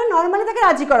করানো, মানে নর্মালি তাকে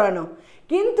রাজি করানো,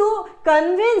 কিন্তু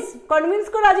কনভিন্স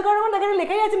করে রাজি করানো মানে তাকে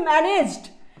লেখাই আছে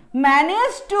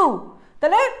ম্যানেজ টু,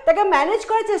 তাহলে তাকে ম্যানেজ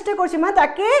করার চেষ্টা করছে, মানে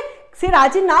তাকে সে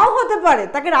রাজি নাও হতে পারে,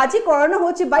 তাকে রাজি করানো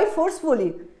হচ্ছে বাই ফোর্সফুলি,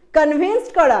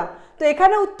 কনভিন্সড করা। তো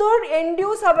এখানে উত্তর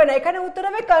ইনডিউস হবে না, এখানে উত্তর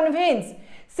হবে convince.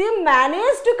 Say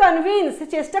manage to convince, সে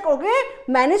চেষ্টা ওকে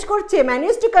ম্যানেজ করছে,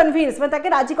 ম্যানেজ টু কনভিন্স মানে তাকে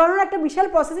রাজি করানোর একটা বিশাল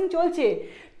প্রসেসিং চলছে।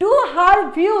 টু হার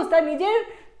ভিউজ, তার নিজের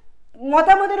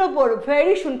মতামতের ওপর,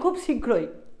 ভেরি সুন খুব শীঘ্রই,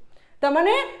 তার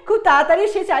মানে খুব তাড়াতাড়ি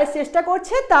সে চেষ্টা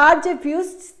করছে তার যে ভিউজ,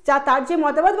 তার যে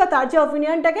মতামত বা তার যে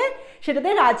অপিনিয়নটাকে সেটাতে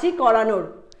রাজি করানোর।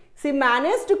 C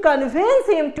manage to convince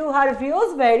him to her views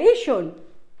very soon.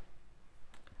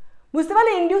 বুঝতে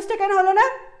পারলে ইনডিউসটা কেন হলো না?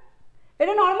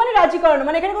 এটা নর্মালি রাজি করানো,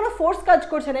 মানে এখানে কোনো ফোর্স কাজ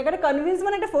করছে না, এখানে কনভিন্স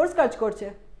মানে একটা ফোর্স কাজ করছে।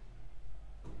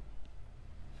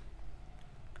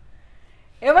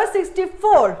 এবার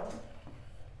 64,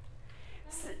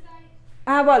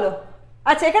 হ্যাঁ বলো।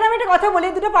 আচ্ছা এখানে আমি একটা কথা বলি,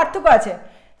 দুটো পার্থক্য আছে।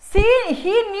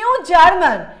 He knew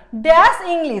German dash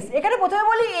English, এখানে প্রথমে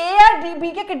বলি এ আর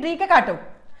ডি কে কাটো,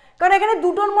 কারণ এখানে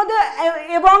দুটোর মধ্যে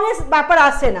এবং ব্যাপার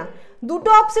আসে না, দুটো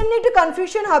অপশন নিয়ে একটু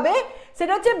কনফিউশন হবে।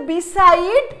 সেটা হচ্ছে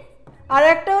বিসাইড আর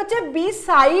একটা হচ্ছে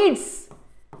বিসাইডস।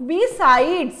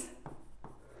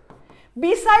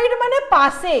 বিসাইড মানে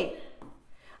পাশে,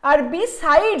 আর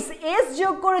বিসাইডস এস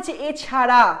যোগ করেছে এ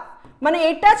ছাড়া, মানে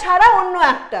এটা ছাড়া অন্য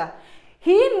একটা।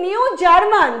 He knew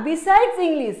German besides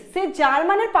English, সে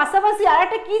জার্মানের পাশাপাশি আর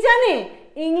একটা কি জানে?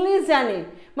 ইংলিশ জানে,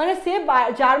 মানে সে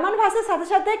জার্মান ভাষার সাথে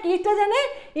সাথে কিটা জানে?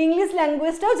 ইংলিশ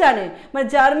ল্যাঙ্গুয়েজটাও জানে, মানে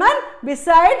জার্মান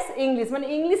বিসাইডস ইংলিশ মানে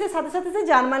ইংলিশের সাথে সাথে সে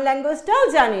জার্মান ল্যাঙ্গুয়েজটাও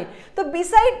জানে। তো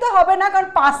বিসাইড তো হবে না, কারণ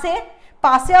পাশে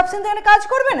অপশন তো এখানে কাজ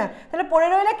করবে না, তাহলে পড়ে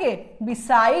রইল কে?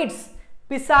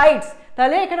 বিসাইডস।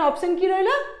 তাহলে এখানে অপশন কি রইল?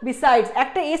 বিসাইডস।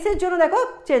 একটা এস এর জন্য দেখো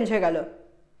চেঞ্জ হয়ে গেল।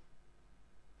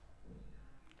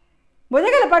 বোঝা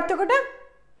গেল পার্থক্যটা?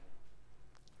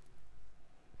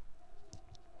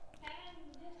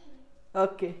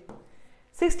 ওকে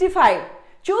 65,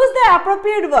 choose the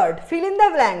appropriate word, fill in the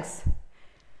blanks.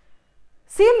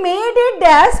 She made a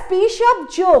dash piece of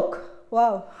joke.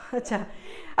 Wow, আচ্ছা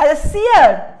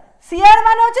seer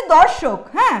মানে হচ্ছে দর্শক,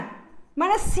 হ্যাঁ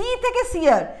মানে সি থেকে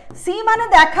সিয়ার, সি মানে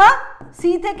দেখা,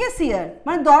 সি থেকে সিয়ার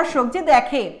মানে দর্শক যে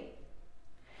দেখে,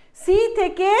 সি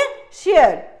থেকে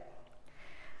শেয়ার।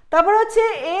 তারপর হচ্ছে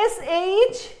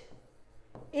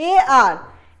SHAR,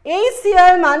 এই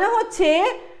শেয়ার মানে হচ্ছে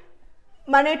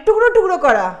মানে টুকরো টুকরো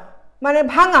করা, মানে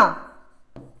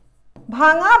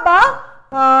ভাঙা বা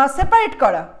সেপারেট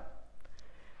করা।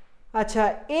 আচ্ছা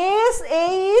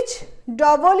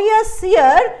SHER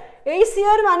শেয়ার, এই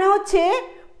শেয়ার মানে হচ্ছে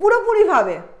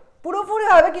পুরোপুরিভাবে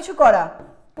কিছু করা,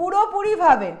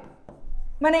 পুরোপুরিভাবে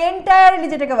মানে এন্টায়ারলি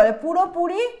যেটাকে বলে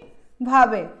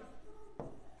পুরোপুরিভাবে।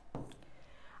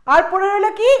 আর পরে রইল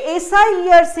কি?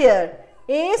 SIER শেয়ার,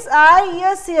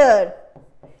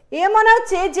 এ মানে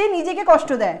হচ্ছে যে নিজেকে কষ্ট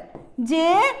দেয়,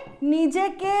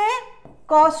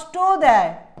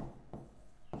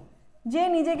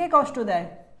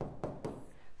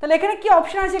 তাহলে এখানে কি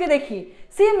অপশন আছে দেখি।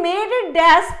 C made a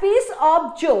dash piece of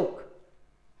joke,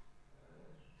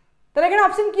 তাহলে এখানে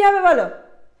অপশন কি হবে বলো?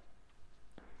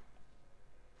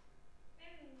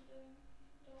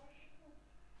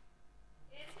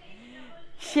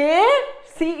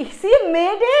 C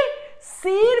made a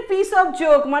sir piece of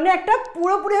joke মানে একটা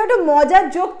পুরোপুরি একটা মজার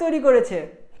জোক তৈরি করেছে।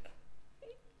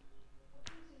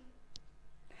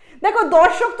 দেখো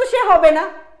দর্শক তো সে হবে না,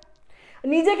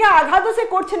 নিজেকে আঘাতও সে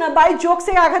করছে না, বাই জোক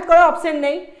সে আঘাত করার অপশন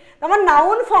নেই। আমার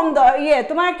নাউন ফর্ম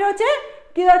তোমার একটা হচ্ছে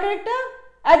কি দরকার, একটা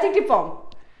অ্যাডজেক্টিভ ফর্ম।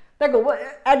 দেখো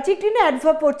অ্যাডজেক্টিভ না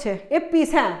অ্যাডভার্ব পড়ছে, এ পিস,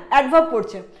 হ্যাঁ অ্যাডভার্ব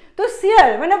পড়ছে। তো সিয়ার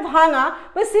মানে ভাঙা,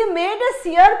 C made a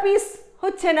chair piece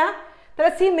হচ্ছে না,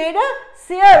 তাহলে সি মেড এ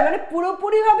সিয়ার মানে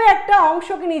পুরোপুরিভাবে একটা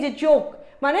অংশকে নিজে জোক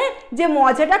মানে যে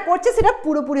মজাটা করছে সেটা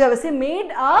পুরোপুরি হবে। সে made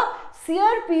a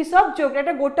chair piece of joke,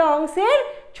 একটা গোটা অংশের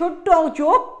ছোট্ট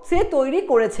জোক সে তৈরি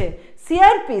করেছে।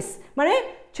 সিয়ার পিস মানে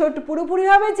ছোট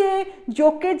পুরোপুরিভাবে যে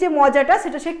জোকের যে মজাটা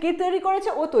সেটা সে কে তৈরি করেছে,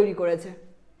 ও তৈরি করেছে।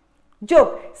 Joke,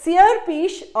 chair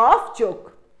piece of joke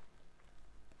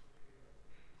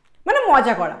মানে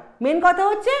মজা করা। মেন কথা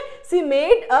হচ্ছে C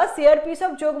made a chair piece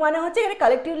of joke মানে হচ্ছে এখানে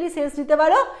কালেকটিভলি সেন্স নিতে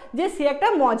পারো যে সে একটা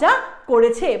মজা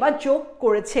করেছে বা জোক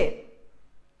করেছে।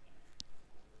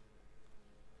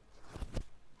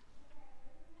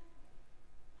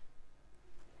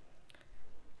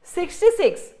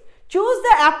 66. Choose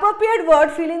the appropriate word,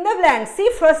 fill in the blank. She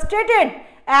frustrated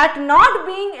at not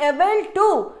being able to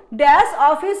dash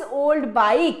off his old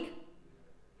bike.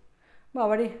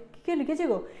 বাবারে কি লিখেছে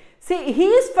গো? See, he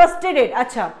is frustrated.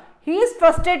 আচ্ছা, he is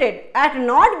frustrated at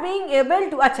not being able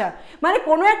to, আচ্ছা মানে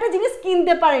কোনো একটা জিনিস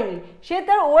কিনতে পারেনি, সে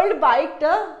তার ওল্ড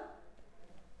বাইকটা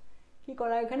কি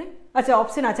করা এখানে, আচ্ছা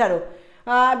অপশন আছে আরো,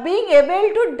 বিং এবেল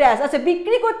টু ড্যাশ, আচ্ছা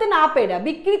বিক্রি করতে না পেরা,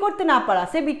 বিক্রি করতে না পারা,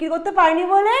 সে বিক্রি করতে পারেনি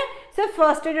বলে সে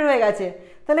ফ্রাস্ট্রেটেড হয়ে গেছে।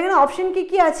 তাহলে এখানে অপশন কি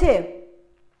কি আছে,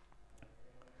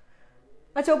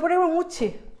 আচ্ছা ওপরে আমরা মুছছি,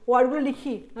 ওয়ার্ডগুলো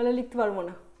লিখি নাহলে লিখতে পারবো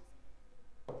না,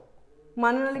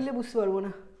 মানে না লিখলে বুঝতে পারবো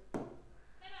না।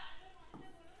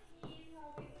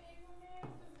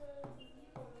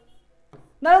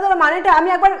 দাঁড়া দাঁড়া মানেটা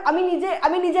আমি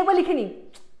নিজে একবার লিখে নিই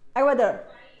একবার, দাঁড়া।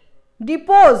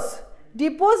 ডিপোজ,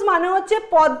 ডিপোজ মানে হচ্ছে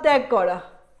পদ ত্যাগ করা,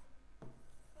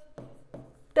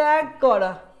 ত্যাগ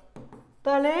করা।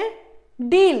 তাহলে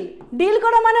ডিল, ডিল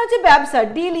করা মানে হচ্ছে ব্যবসা,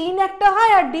 ডিল ইন একটা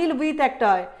হয় আর ডিল উইথ একটা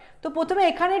হয়। তো প্রথমে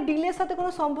এখানে ডিলের সাথে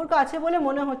কোনো সম্পর্ক আছে বলে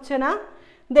মনে হচ্ছে না,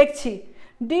 দেখছি।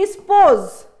 ডিসপোজ,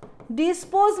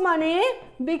 ডিসপোজ মানে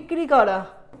বিক্রি করা,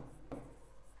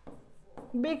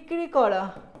 বিক্রি করা।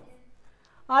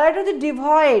 আর একটা হচ্ছে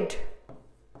ডিভয়েড,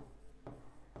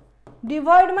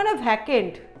 ডিভয়েড মানে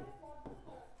ভ্যাকেন্ট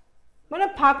মানে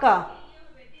ফাঁকা।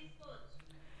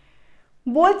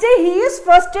 বলছে হি ইজ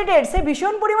ফ্রাস্ট্রেটেড, সে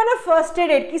ভীষণ পরিমাণে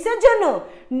ফ্রাস্ট্রেটেড, কিসের জন্য,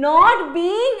 not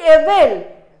being able,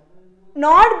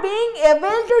 not being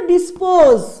able two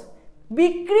dispose,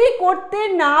 বিক্রি করতে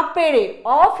না পেরে,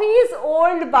 অফ হিজ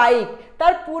ওল্ড বাইক,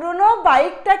 তার পুরনো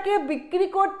বাইকটাকে বিক্রি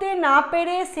করতে না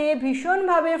পেরে সে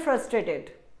ভীষণভাবে ফ্রাস্ট্রেটেড।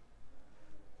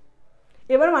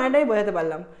 এবার মানেটা আমি বোঝাতে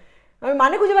পারলাম, আমি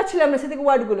মানে খুঁজে পাচ্ছিলাম না সে থেকে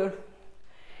ওয়ার্ডগুলোর।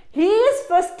 He is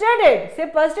frustrated, say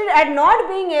frustrated at not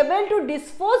being able two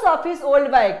dispose of his old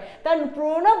bike, তার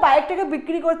পুরোনো বাইকটাকে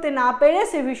বিক্রি করতে না পেরে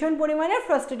সে ভীষণ পরিমাণে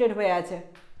ফ্রাস্ট্রেটেড হয়ে আছে।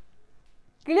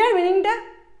 ক্লিয়ার মিনিংটা?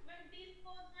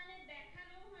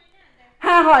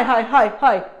 হ্যাঁ হয় হয় হয়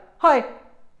হয় হয়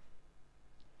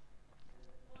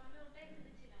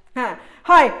হ্যাঁ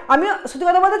হয়, আমিও সত্যি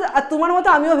কথা বলতে তোমার মতো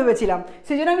আমিও ভেবেছিলাম,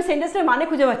 সেই জন্য আমি সেন্টেন্সটার মানে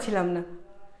খুঁজে পাচ্ছিলাম না,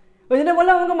 ওই জন্য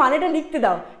বললাম আমাকে মানেটা লিখতে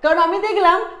দাও, কারণ আমি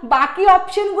দেখলাম বাকি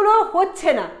অপশনগুলো হচ্ছে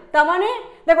না। তার মানে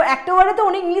দেখো একটা ওয়ার্ডে তো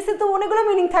অনেক, ইংলিশে তো অনেকগুলো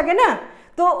মিনিং থাকে না,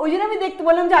 তো ওই জন্য আমি দেখতে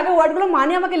বললাম যে আগে ওয়ার্ডগুলো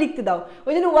মানে আমাকে লিখতে দাও।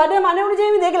 ওই জন্য ওয়ার্ডের মানে অনুযায়ী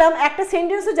আমি দেখলাম একটা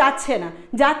সেন্টেন্সও যাচ্ছে না,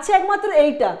 যাচ্ছে একমাত্র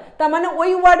এইটা, তার মানে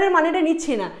ওই ওয়ার্ডের মানেটা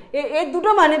নিচ্ছি না। এর দুটো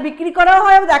মানে বিক্রি করাও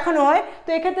হয় দেখানো হয়, তো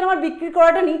এক্ষেত্রে আমার বিক্রি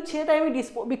করাটা নিচ্ছে, তাই আমি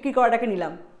বিক্রি করাটাকে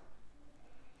নিলাম।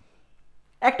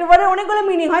 একটা ওয়ার্ডের অনেকগুলো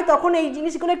মিনিং হয়, তখন এই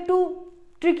জিনিসগুলো একটু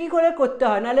ট্রিকি করে করতে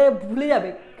হয়, নাহলে ভুলে যাবে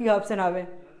কি অপশন হবে।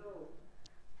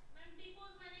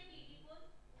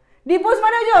 ডিপোজ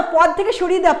মানে ওই যে পদ থেকে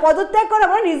সরিয়ে দেওয়া, পদত্যাগ করা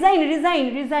মানে রিজাইন, রিজাইন,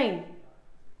 রিজাইন।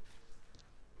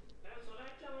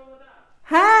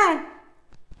 হ্যাঁ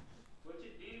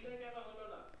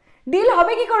ডিল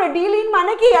হবে কি করে, ডিল ইন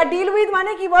মানে কি আর ডিল উইথ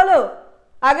মানে কি বলো,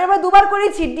 আগের বার দুবার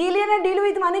করেছি, deal in R deal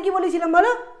with মানে কি বলেছিলাম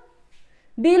বলো,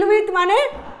 ডিল উইথ মানে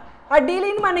আর ডিল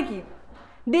ইন মানে কি,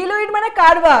 ডিল উইথ মানে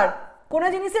কারবার, কোনো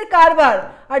জিনিসের কারবার,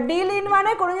 আর ডিল ইন মানে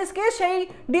কোনো জিনিসকে সেই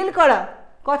ডিল করা,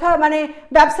 কথা মানে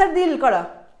ব্যবসার ডিল করা।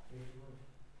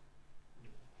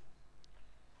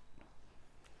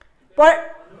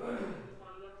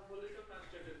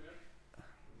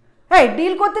 হ্যাঁ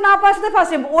ডিল করতে না পারার সাথে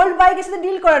ফার্স্টে ওল্ড বাইকের সাথে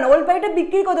ডিল করে না, ওল্ড বাইকটা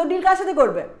বিক্রি করতে, ডিল কার সাথে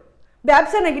করবে,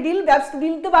 ব্যবসা নাকি, ডিল ব্যবসা,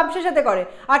 ডিল তো ব্যবসার সাথে করে,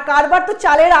 আর কারবার তো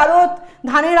চালের আড়ত,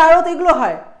 ধানের আড়ত এগুলো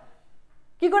হয়,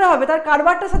 কি করে হবে, তার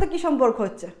কারবারটার সাথে কি সম্পর্ক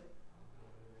হচ্ছে।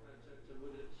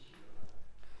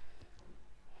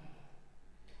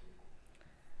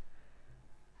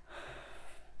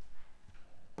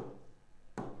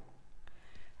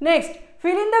 Next,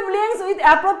 fill in the blanks with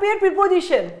appropriate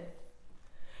preposition.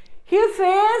 He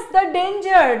face the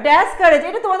danger dash courage,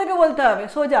 এটা তোমাদেরকে বলতে হবে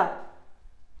সোজা,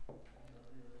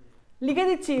 লিখে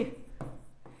দিচ্ছি।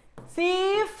 হি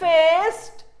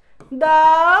faced the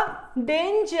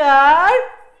danger,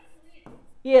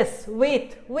 yes,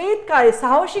 with courage,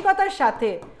 সাহসিকতার সাথে,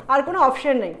 আর কোনো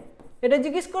অপশন নেই। এটা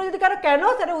জিজ্ঞেস করে যদি কারো কেন,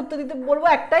 তাহলে উত্তর দিতে বলবো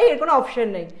একটাই, এর কোনো অপশন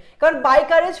নেই। কারণ by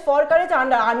courage, for courage,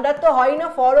 under তো হয় না,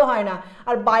 ফরও হয় না,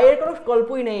 আর বাইয়ের কোনো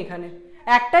গল্পই নেই এখানে,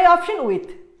 একটাই option with.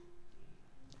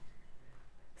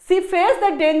 C face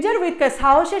the danger with courage,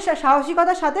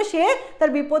 সাহসিকতার সাথে সে তার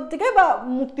বিপদ থেকে বা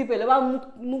মুক্তি পেলো, বা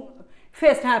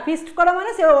ফেস্ট, হ্যাঁ ফিস্ট করা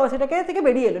মানে সেটাকে থেকে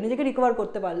বেরিয়ে এলো, নিজেকে রিকভার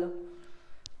করতে পারলো।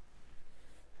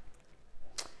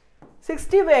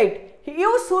 68.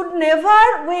 You should never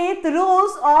with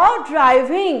rules of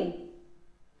driving,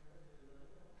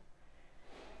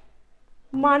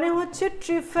 মানে হচ্ছে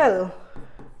ট্রিফেল,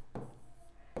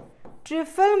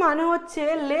 ট্রিফেল মানে হচ্ছে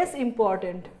লেস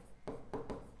ইম্পর্টেন্ট,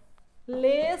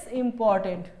 লেস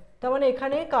ইম্পর্টেন্ট, তার মানে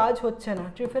এখানে কাজ হচ্ছে না,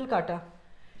 ট্রিফেল কাটা।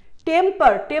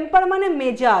 টেম্পার, টেম্পার মানে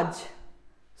মেজাজ,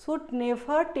 should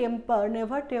never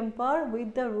temper with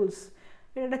the rules,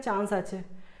 এটা একটা চান্স আছে।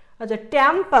 আচ্ছা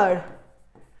ট্যাম্পার,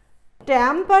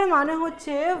 ট্যাম্পার মানে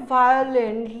হচ্ছে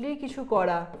ভায়োলেন্টলি কিছু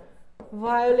করা,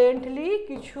 ভায়োলেন্টলি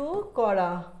কিছু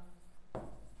করা,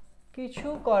 কিছু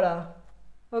করা,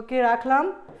 ওকে রাখলাম।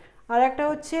 আর একটা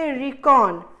হচ্ছে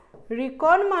রিকন,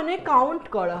 রিকন মানে কাউন্ট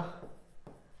করা,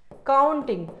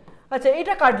 কাউন্টিং। আচ্ছা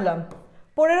এটা কাটলাম,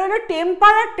 পরে রইল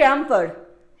টেম্পার আর ট্যাম্পার।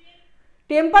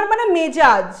 টেম্পার মানে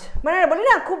মেজাজ, মানে বলি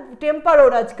না খুব টেম্পার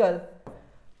ওর আজকাল,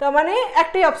 তার মানে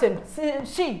একটাই অপশন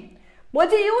সি।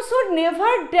 বলছি you should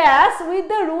never dash with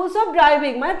the rules of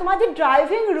driving, মানে তোমার যে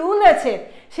ড্রাইভিং রুল আছে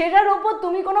সেটার ওপর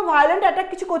তুমি কোনো ভায়োলেন্ট অ্যাটাক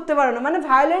কিছু করতে পারো না, মানে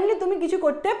ভায়োলেন্টলি তুমি কিছু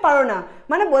করতে পারো না,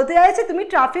 মানে বলতে চাইছে তুমি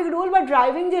ট্রাফিক রুল বা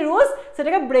ড্রাইভিং যে রুলস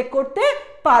সেটাকে ব্রেক করতে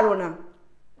পারো না।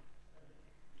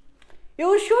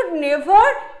 You should never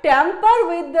tamper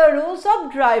with the rules of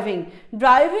driving,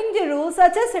 driving যে রুলস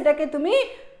আছে সেটাকে তুমি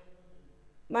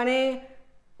মানে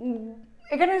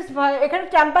এখানে এখানে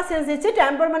ট্যাম্পার সেন্স দিচ্ছে,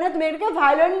 ট্যাম্পার মানে তুমি এটাকে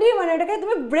ভায়োলেন্টলি মানে এটাকে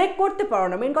তুমি ব্রেক করতে পারো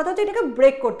না, মেন কথা হচ্ছে এটাকে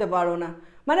ব্রেক করতে পারো না,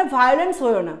 মানে ভায়োলেন্স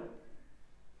হয়েও না।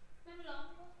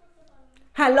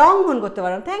 হ্যাঁ লঙ্ঘন করতে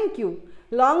পারো না, থ্যাংক ইউ,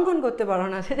 লঙ্ঘন করতে পারো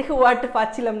না, সেটাকে ওয়ার্ডটা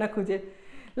পাচ্ছিলাম না খুঁজে,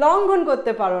 লঙ্ঘন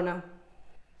করতে পারো না।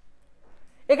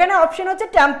 এখানে অপশন হচ্ছে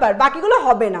ট্যাম্পার, বাকিগুলো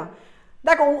হবে না,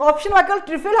 দেখো অপশন বাকিগুলো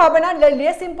ট্রিফেল হবে না,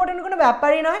 লেস ইম্পর্টেন্ট কোনো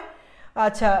ব্যাপারই নয়।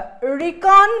 আচ্ছা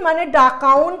রিকন মানে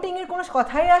কাউন্টিং এর কোনো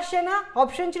কথাই আসছে না,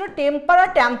 অপশন ছিল টেম্পার আর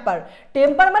ট্যাম্পার,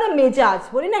 টেম্পার মানে মেজাজ,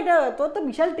 বলি না একটা তোর তো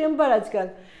বিশাল টেম্পার আজকাল।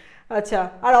 আচ্ছা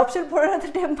আর অপশন পড়ে না তো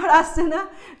টেম্পার আসছে না,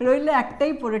 রইলে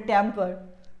একটাই পড়ে ট্যাম্পার।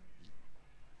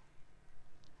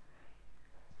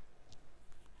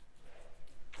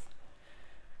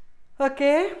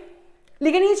 ওকে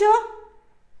লিখে নিয়েছো?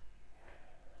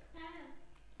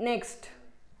 Next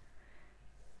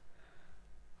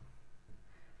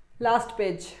last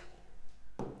page.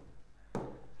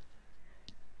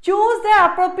 Choose the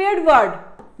appropriate word.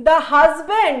 The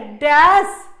husband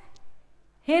dash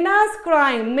heinous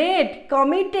crime made,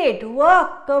 committed,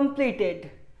 work completed.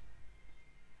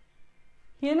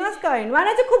 heinous crime মানে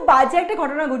হচ্ছে খুব বাজে একটা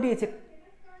ঘটনা ঘটিয়েছে,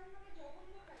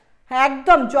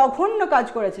 একদম জঘন্য কাজ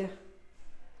করেছে।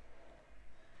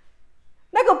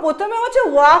 দেখো প্রথমে হচ্ছে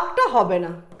ওয়ার্কটা হবে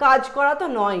না, কাজ করা তো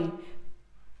নয়,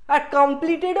 আর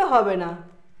কমপ্লিটেডও হবে না,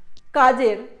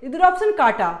 কাজের এই দুটো অপশন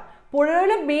কাটা, পড়ে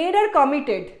রইল made R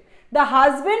committed. The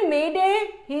husband made a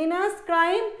হেনাস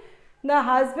crime, the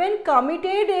husband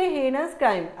committed A হেনাস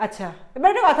crime. আচ্ছা এবার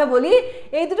একটা কথা বলি,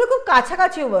 এই দুটো খুব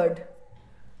কাছাকাছি ওয়ার্ড,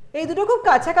 এই দুটো খুব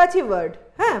কাছাকাছি ওয়ার্ড,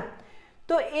 হ্যাঁ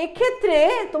তো এক্ষেত্রে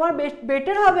তোমার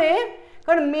বেটার হবে,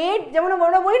 কারণ মেড যেমন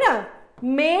আমরা বলি না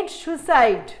মেড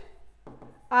সুসাইড,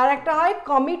 আর একটা হয়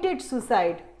কমিটেড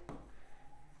সুসাইড।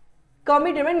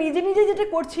 কমিটেড মানে নিজে নিজে যেটা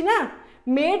করছি না,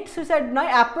 মেড সুইসাইড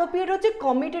নয়, অ্যাপ্রোপ্রিয়েট হচ্ছে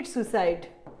কমিটেড সুইসাইড,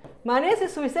 মানে সে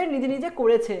সুইসাইড নিজে নিজে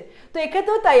করেছে। তো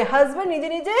এক্ষেত্রেও তাই, হাজব্যান্ড নিজে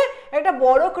নিজে একটা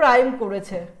বড় ক্রাইম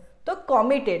করেছে, তো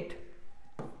কমিটেড,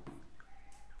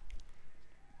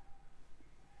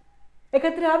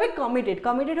 এক্ষেত্রে হবে কমিটেড।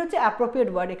 কমিটেড হচ্ছে অ্যাপ্রোপ্রিয়েট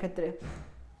ওয়ার্ড এক্ষেত্রে,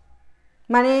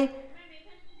 মানে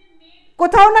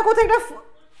কোথাও না কোথাও একটা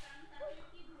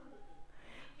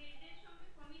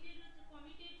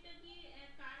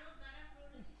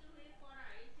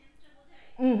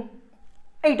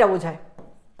এইটা বোঝায়,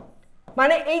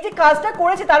 মানে এই যে কাজটা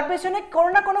করেছে তার পেছনে কোনো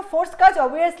না কোনো ফোর্স কাজ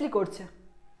অবভিয়াসলি করছে,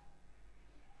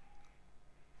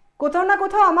 কোথাও না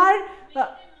কোথাও আমার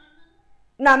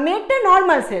না মেডটা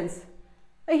normal sense,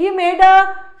 he made a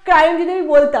crime যদি আমি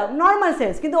বলতাম নর্মাল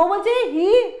সেন্স, কিন্তু ও বলছে হি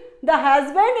দ্য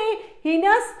হাজব্যান্ড এই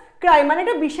হিনাস ক্রাইম মানে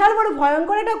একটা বিশাল বড়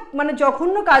ভয়ঙ্কর একটা মানে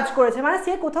জঘন্য কাজ করেছে, মানে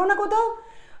সে কোথাও না কোথাও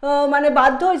মানে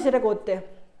বাধ্য হয়েছে সেটা করতে।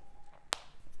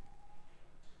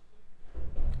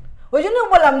 ওই জন্য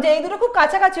বললাম যে এই দুটো খুব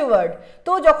কাছাকাছি ওয়ার্ড,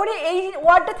 তো যখনই এই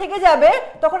ওয়ার্ডটা থেকে যাবে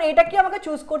তখন এইটাকে আমাকে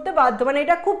চুজ করতে বাধ্য, মানে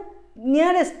এটা খুব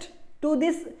নিয়ারেস্ট টু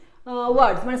দিস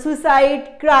ওয়ার্ডস, মানে সুইসাইড,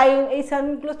 ক্রাইম, এই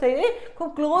সানগুলো থেকে খুব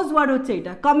ক্লোজ ওয়ার্ড হচ্ছে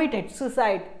এটা, committed,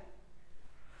 suicide.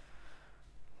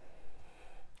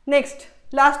 Next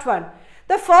last one,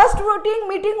 the first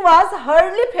meeting was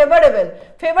hardly favourable.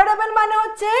 Favourable মানে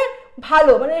হচ্ছে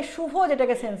ভালো, মানে শুভ,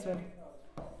 যেটাকে সেন্স মানে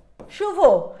শুভ।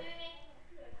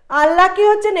 আনলাকি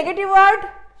হচ্ছে নেগেটিভ ওয়ার্ড,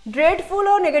 ড্রেডফুল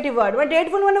ও নেগেটিভ ওয়ার্ড, মানে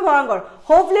ড্রেডফুল মানে ভয়ঙ্কর,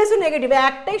 হোপলেস ও নেগেটিভ,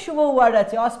 একটাই শুভ ওয়ার্ড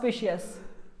আছে অসপিশিয়াস।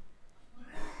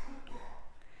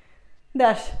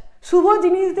 দাস শুভ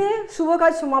জিনিস দিয়ে শুভ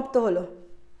কাজ সমাপ্ত হলো,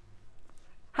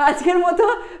 আজকের মতো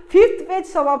 5th পেজ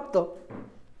সমাপ্ত।